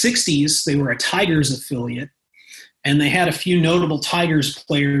the 60s, they were a Tigers affiliate, and they had a few notable Tigers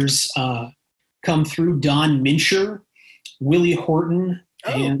players come through: Don Mincher, Willie Horton,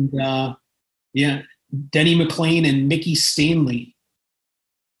 and Denny McLean and Mickey Stanley.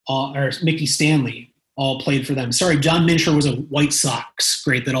 Mickey Stanley all played for them. Sorry, John Mincher was a White Sox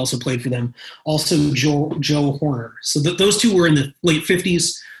great that also played for them. Also Joe Horner. So those two were in the late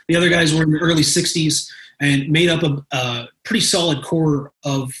 50s. The other guys were in the early 60s and made up a pretty solid core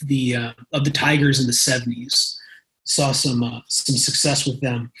of the Tigers in the 70s. Saw some success with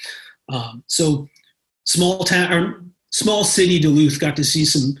them. So small city Duluth got to see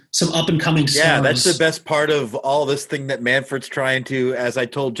some up and coming stars. Yeah, that's the best part of all this thing that Manfred's trying to, as I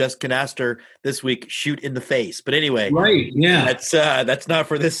told Jess Canaster this week, shoot in the face. But anyway, right? Yeah, that's not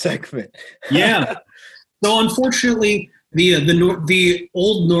for this segment. Yeah. So unfortunately, the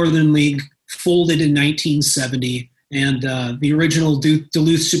old Northern League folded in 1970, and the original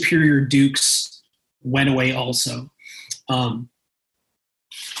Duluth Superior Dukes went away also.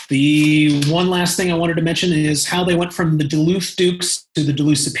 The one last thing I wanted to mention is how they went from the Duluth Dukes to the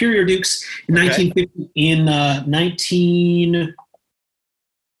Duluth Superior Dukes in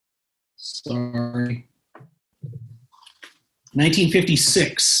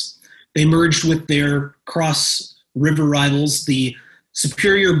 1956. They merged with their cross river rivals, the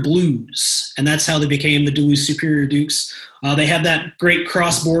Superior Blues, and that's how they became the Duluth Superior Dukes. They had that great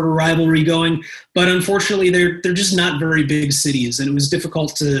cross-border rivalry going, but unfortunately, they're just not very big cities, and it was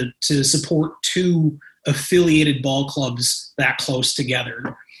difficult to support two affiliated ball clubs that close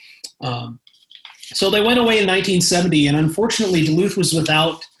together. So they went away in 1970, and unfortunately, Duluth was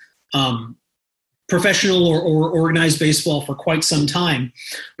without professional or organized baseball for quite some time.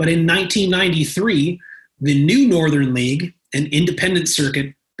 But in 1993, the new Northern League, an independent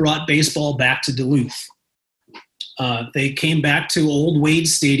circuit, brought baseball back to Duluth. They came back to Old Wade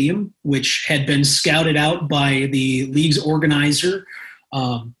Stadium, which had been scouted out by the league's organizer,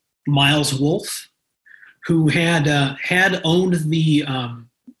 Miles Wolfe, who had owned the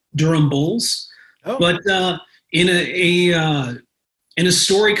Durham Bulls. Oh. But in a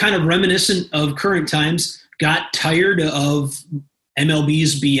story kind of reminiscent of current times, got tired of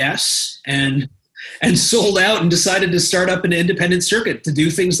MLB's BS and sold out and decided to start up an independent circuit to do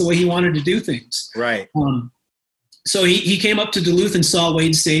things the way he wanted to do things. Right. So he came up to Duluth and saw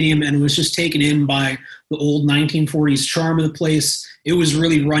Wade Stadium and was just taken in by the old 1940s charm of the place. It was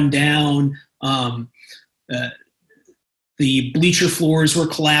really run down. The bleacher floors were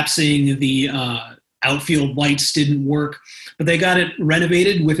collapsing. The outfield lights didn't work, but they got it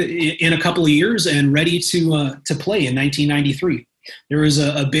renovated in a couple of years and ready to play in 1993. There was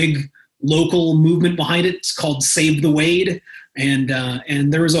a big local movement behind it. It's called Save the Wade, and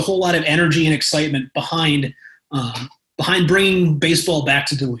there was a whole lot of energy and excitement behind bringing baseball back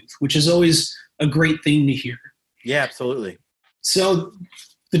to Duluth, which is always a great thing to hear. Yeah, absolutely. So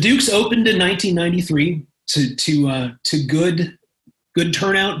the Dukes opened in 1993 to good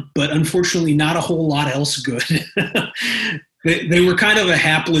turnout, but unfortunately not a whole lot else good. They were kind of a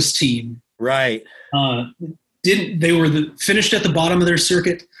hapless team. Right. They were finished at the bottom of their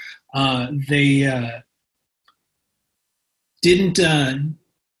circuit. They didn't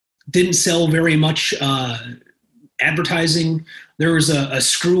sell very much advertising. There was a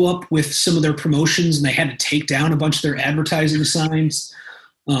screw up with some of their promotions, and they had to take down a bunch of their advertising signs.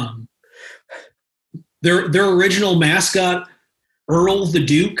 Their original mascot, Earl the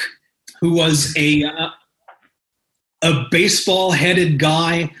Duke, who was a baseball-headed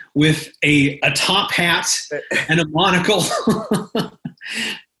guy with a top hat and a monocle,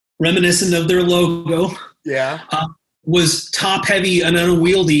 reminiscent of their logo. Yeah, was top-heavy and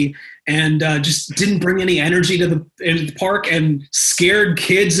unwieldy, and just didn't bring any energy to the park, and scared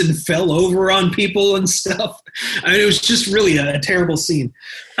kids and fell over on people and stuff. I mean, it was just really a terrible scene.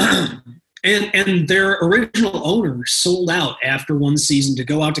 And their original owner sold out after one season to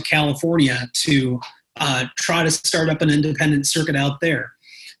go out to California to try to start up an independent circuit out there.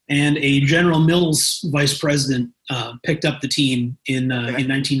 And a General Mills vice president picked up the team in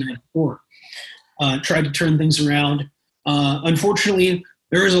 1994, tried to turn things around. Unfortunately,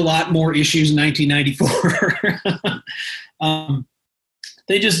 there was a lot more issues in 1994.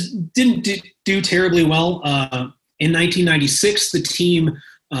 They just didn't do terribly well. In 1996, the team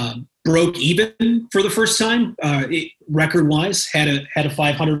broke even for the first time, record-wise, had a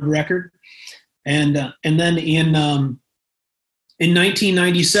 500 record, and then in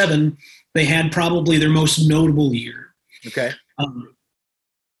 1997 they had probably their most notable year. Okay, and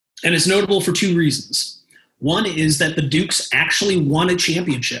it's notable for two reasons. One is that the Dukes actually won a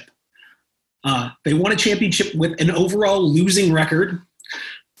championship. They won a championship with an overall losing record.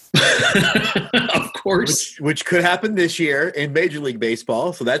 Of course, which could happen this year in Major League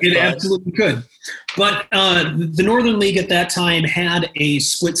Baseball, so that's it fun. Absolutely could. But the Northern League at that time had a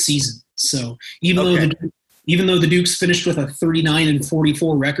split season, so even though the Dukes finished with a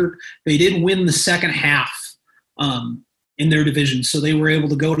 39-44 record, they did win the second half in their division, so they were able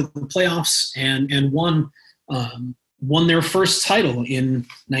to go to the playoffs and won their first title in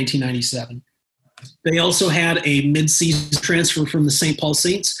 1997. They also had a mid-season transfer from the St. Paul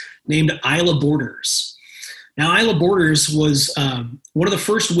Saints named Isla Borders. Now, Isla Borders was one of the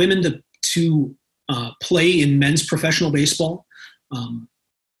first women to play in men's professional baseball,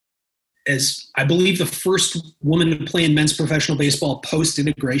 as I believe the first woman to play in men's professional baseball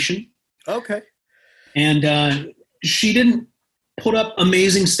post-integration. Okay. And she didn't put up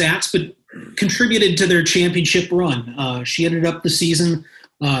amazing stats, but contributed to their championship run. She ended up the season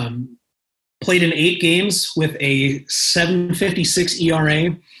played in 8 games with a 7.56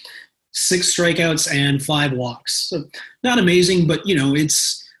 ERA, 6 strikeouts, and 5 walks. So not amazing, but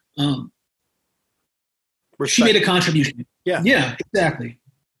it's she made a contribution. Yeah, exactly.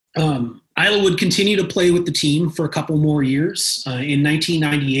 Isla would continue to play with the team for a couple more years. In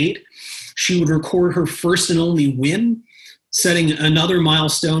 1998, she would record her first and only win, setting another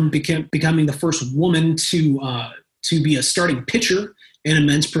milestone, becoming the first woman to to be a starting pitcher in a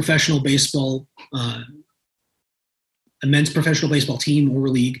men's professional baseball team or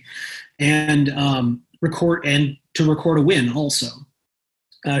league, and record a win also.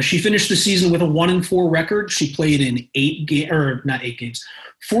 She finished the season with a 1-4 record. She played in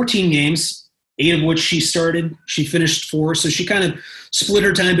 14 games, 8 of which she started. She finished 4, so she kind of split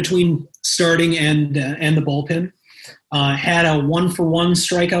her time between starting and the bullpen. Had a 1-for-1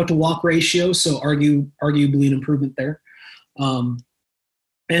 strikeout to walk ratio, so arguably an improvement there.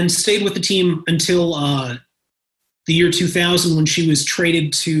 And stayed with the team until the year 2000 when she was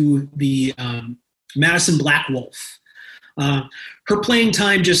traded to the Madison Black Wolf. Her playing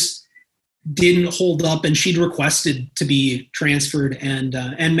time just didn't hold up, and she'd requested to be transferred. And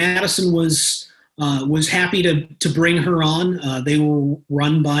Madison was happy to bring her on. They were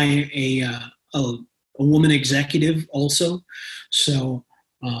run by a woman executive also, so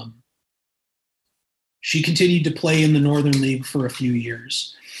she continued to play in the Northern League for a few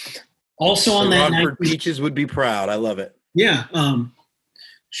years. Also on that night, Peaches would be proud. I love it. Yeah,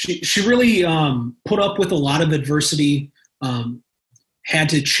 she really put up with a lot of adversity. Had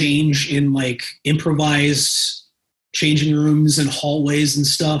to change in like improvised changing rooms and hallways and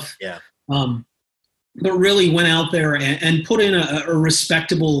stuff. Yeah. But really went out there and put in a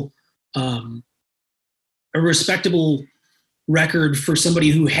respectable record for somebody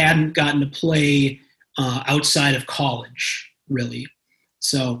who hadn't gotten to play outside of college, really.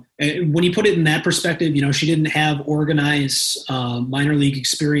 So when you put it in that perspective, she didn't have organized minor league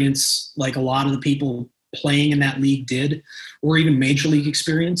experience like a lot of the people playing in that league did, or even major league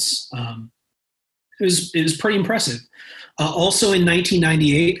experience. It was pretty impressive. Also in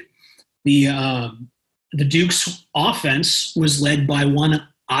 1998, the Dukes offense was led by one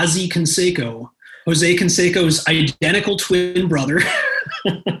Ozzie Canseco, Jose Canseco's identical twin brother,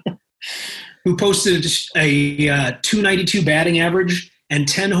 who posted a .292 batting average and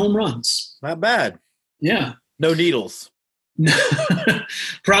 10 home runs. Not bad. Yeah. No needles.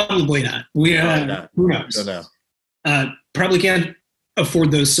 Probably not. Who knows? Don't know. Probably can't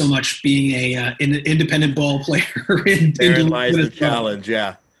afford those so much being an independent ball player. Therein lies the challenge,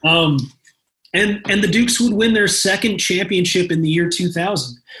 yeah. And the Dukes would win their second championship in the year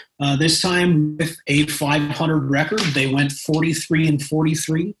 2000. This time with a .500 record. They went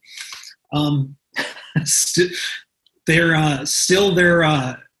 43-43. They're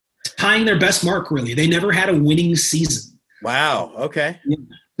tying their best mark, really. They never had a winning season. Wow. Okay.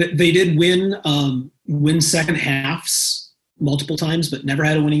 They did win second halves multiple times, but never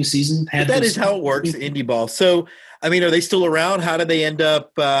had a winning season. That is how it works, indie ball. So, I mean, are they still around? How did they end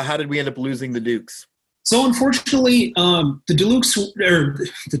up? How did we end up losing the Dukes? So, unfortunately, the Duluth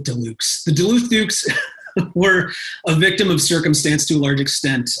Dukes were a victim of circumstance to a large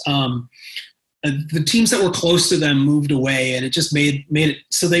extent. The teams that were close to them moved away, and it just made it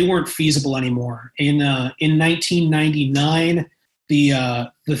so they weren't feasible anymore. In 1999,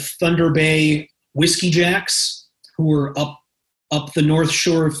 the Thunder Bay Whiskey Jacks, who were up the north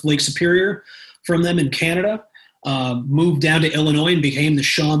shore of Lake Superior from them in Canada, moved down to Illinois and became the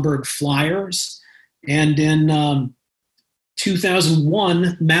Schaumburg Flyers. And in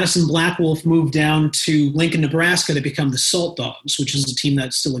 2001, Madison Black Wolf moved down to Lincoln, Nebraska to become the Salt Dogs, which is a team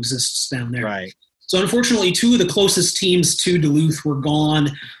that still exists down there. Right. So unfortunately, 2 of the closest teams to Duluth were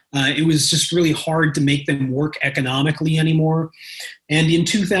gone. It was just really hard to make them work economically anymore. And in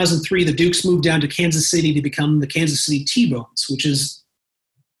 2003, the Dukes moved down to Kansas City to become the Kansas City T-Bones, which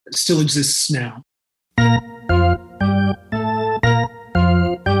still exists now.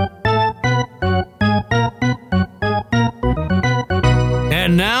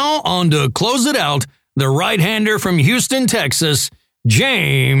 And now, on to close it out, the right-hander from Houston, Texas,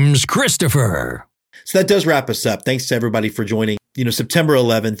 James Christopher. So that does wrap us up. Thanks to everybody for joining. September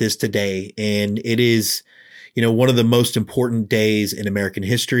 11th is today, and it is, one of the most important days in American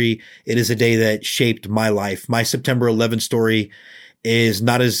history. It is a day that shaped my life. My September 11th story is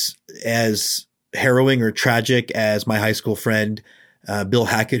not as harrowing or tragic as my high school friend, Bill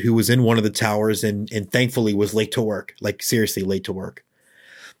Hackett, who was in one of the towers and thankfully was late to work, like seriously late to work.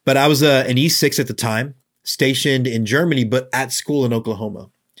 But I was an E6 at the time, stationed in Germany, but at school in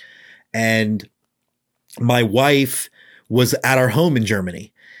Oklahoma. And my wife was at our home in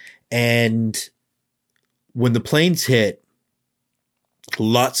Germany. And when the planes hit,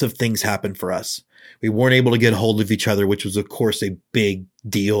 lots of things happened for us. We weren't able to get a hold of each other, which was, of course, a big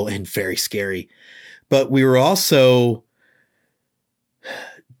deal and very scary. But we were also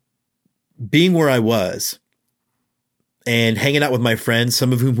being where I was and hanging out with my friends,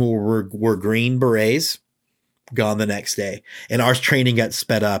 some of whom were Green Berets. gone the next day, and our training got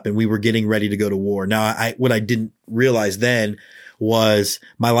sped up and we were getting ready to go to war. Now, what I didn't realize then was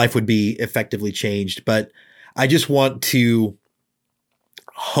my life would be effectively changed, but I just want to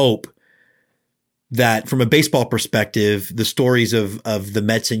hope that from a baseball perspective, the stories of the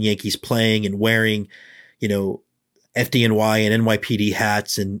Mets and Yankees playing and wearing, FDNY and NYPD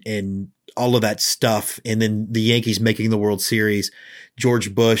hats and all of that stuff. And then the Yankees making the World Series,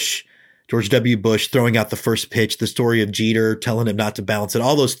 George W. Bush throwing out the first pitch, the story of Jeter telling him not to bounce it,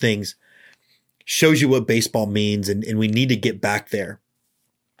 all those things shows you what baseball means. And we need to get back there.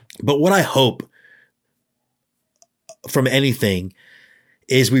 But what I hope from anything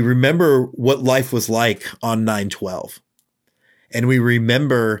is we remember what life was like on 9/12. And we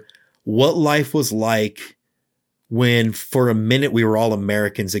remember what life was like when for a minute we were all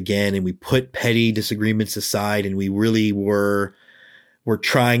Americans again and we put petty disagreements aside and we really were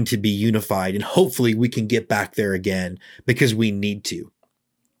trying to be unified. And hopefully we can get back there again because we need to.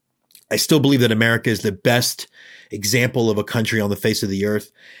 I still believe that America is the best example of a country on the face of the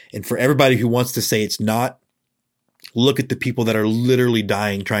earth. And for everybody who wants to say it's not, look at the people that are literally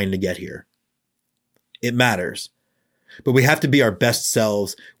dying trying to get here. It matters. But we have to be our best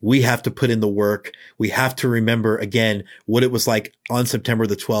selves. We have to put in the work. We have to remember again what it was like on September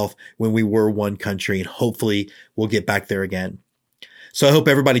the 12th when we were one country, and hopefully we'll get back there again. So I hope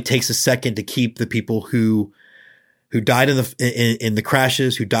everybody takes a second to keep the people who died in the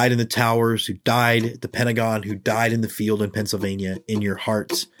crashes, who died in the towers, who died at the Pentagon, who died in the field in Pennsylvania, in your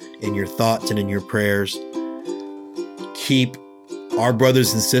hearts, in your thoughts, and in your prayers. Keep our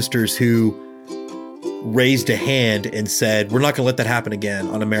brothers and sisters who raised a hand and said, we're not going to let that happen again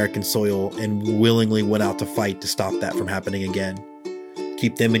on American soil, and willingly went out to fight to stop that from happening again.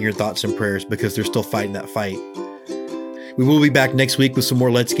 Keep them in your thoughts and prayers because they're still fighting that fight. We will be back next week with some more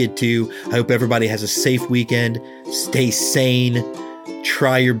Let's Get To. I hope everybody has a safe weekend. Stay sane.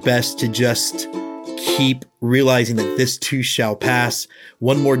 Try your best to just keep realizing that this too shall pass.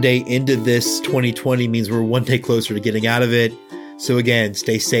 One more day into this 2020 means we're one day closer to getting out of it. So again,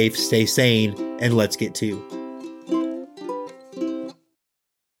 stay safe, stay sane, and let's get to.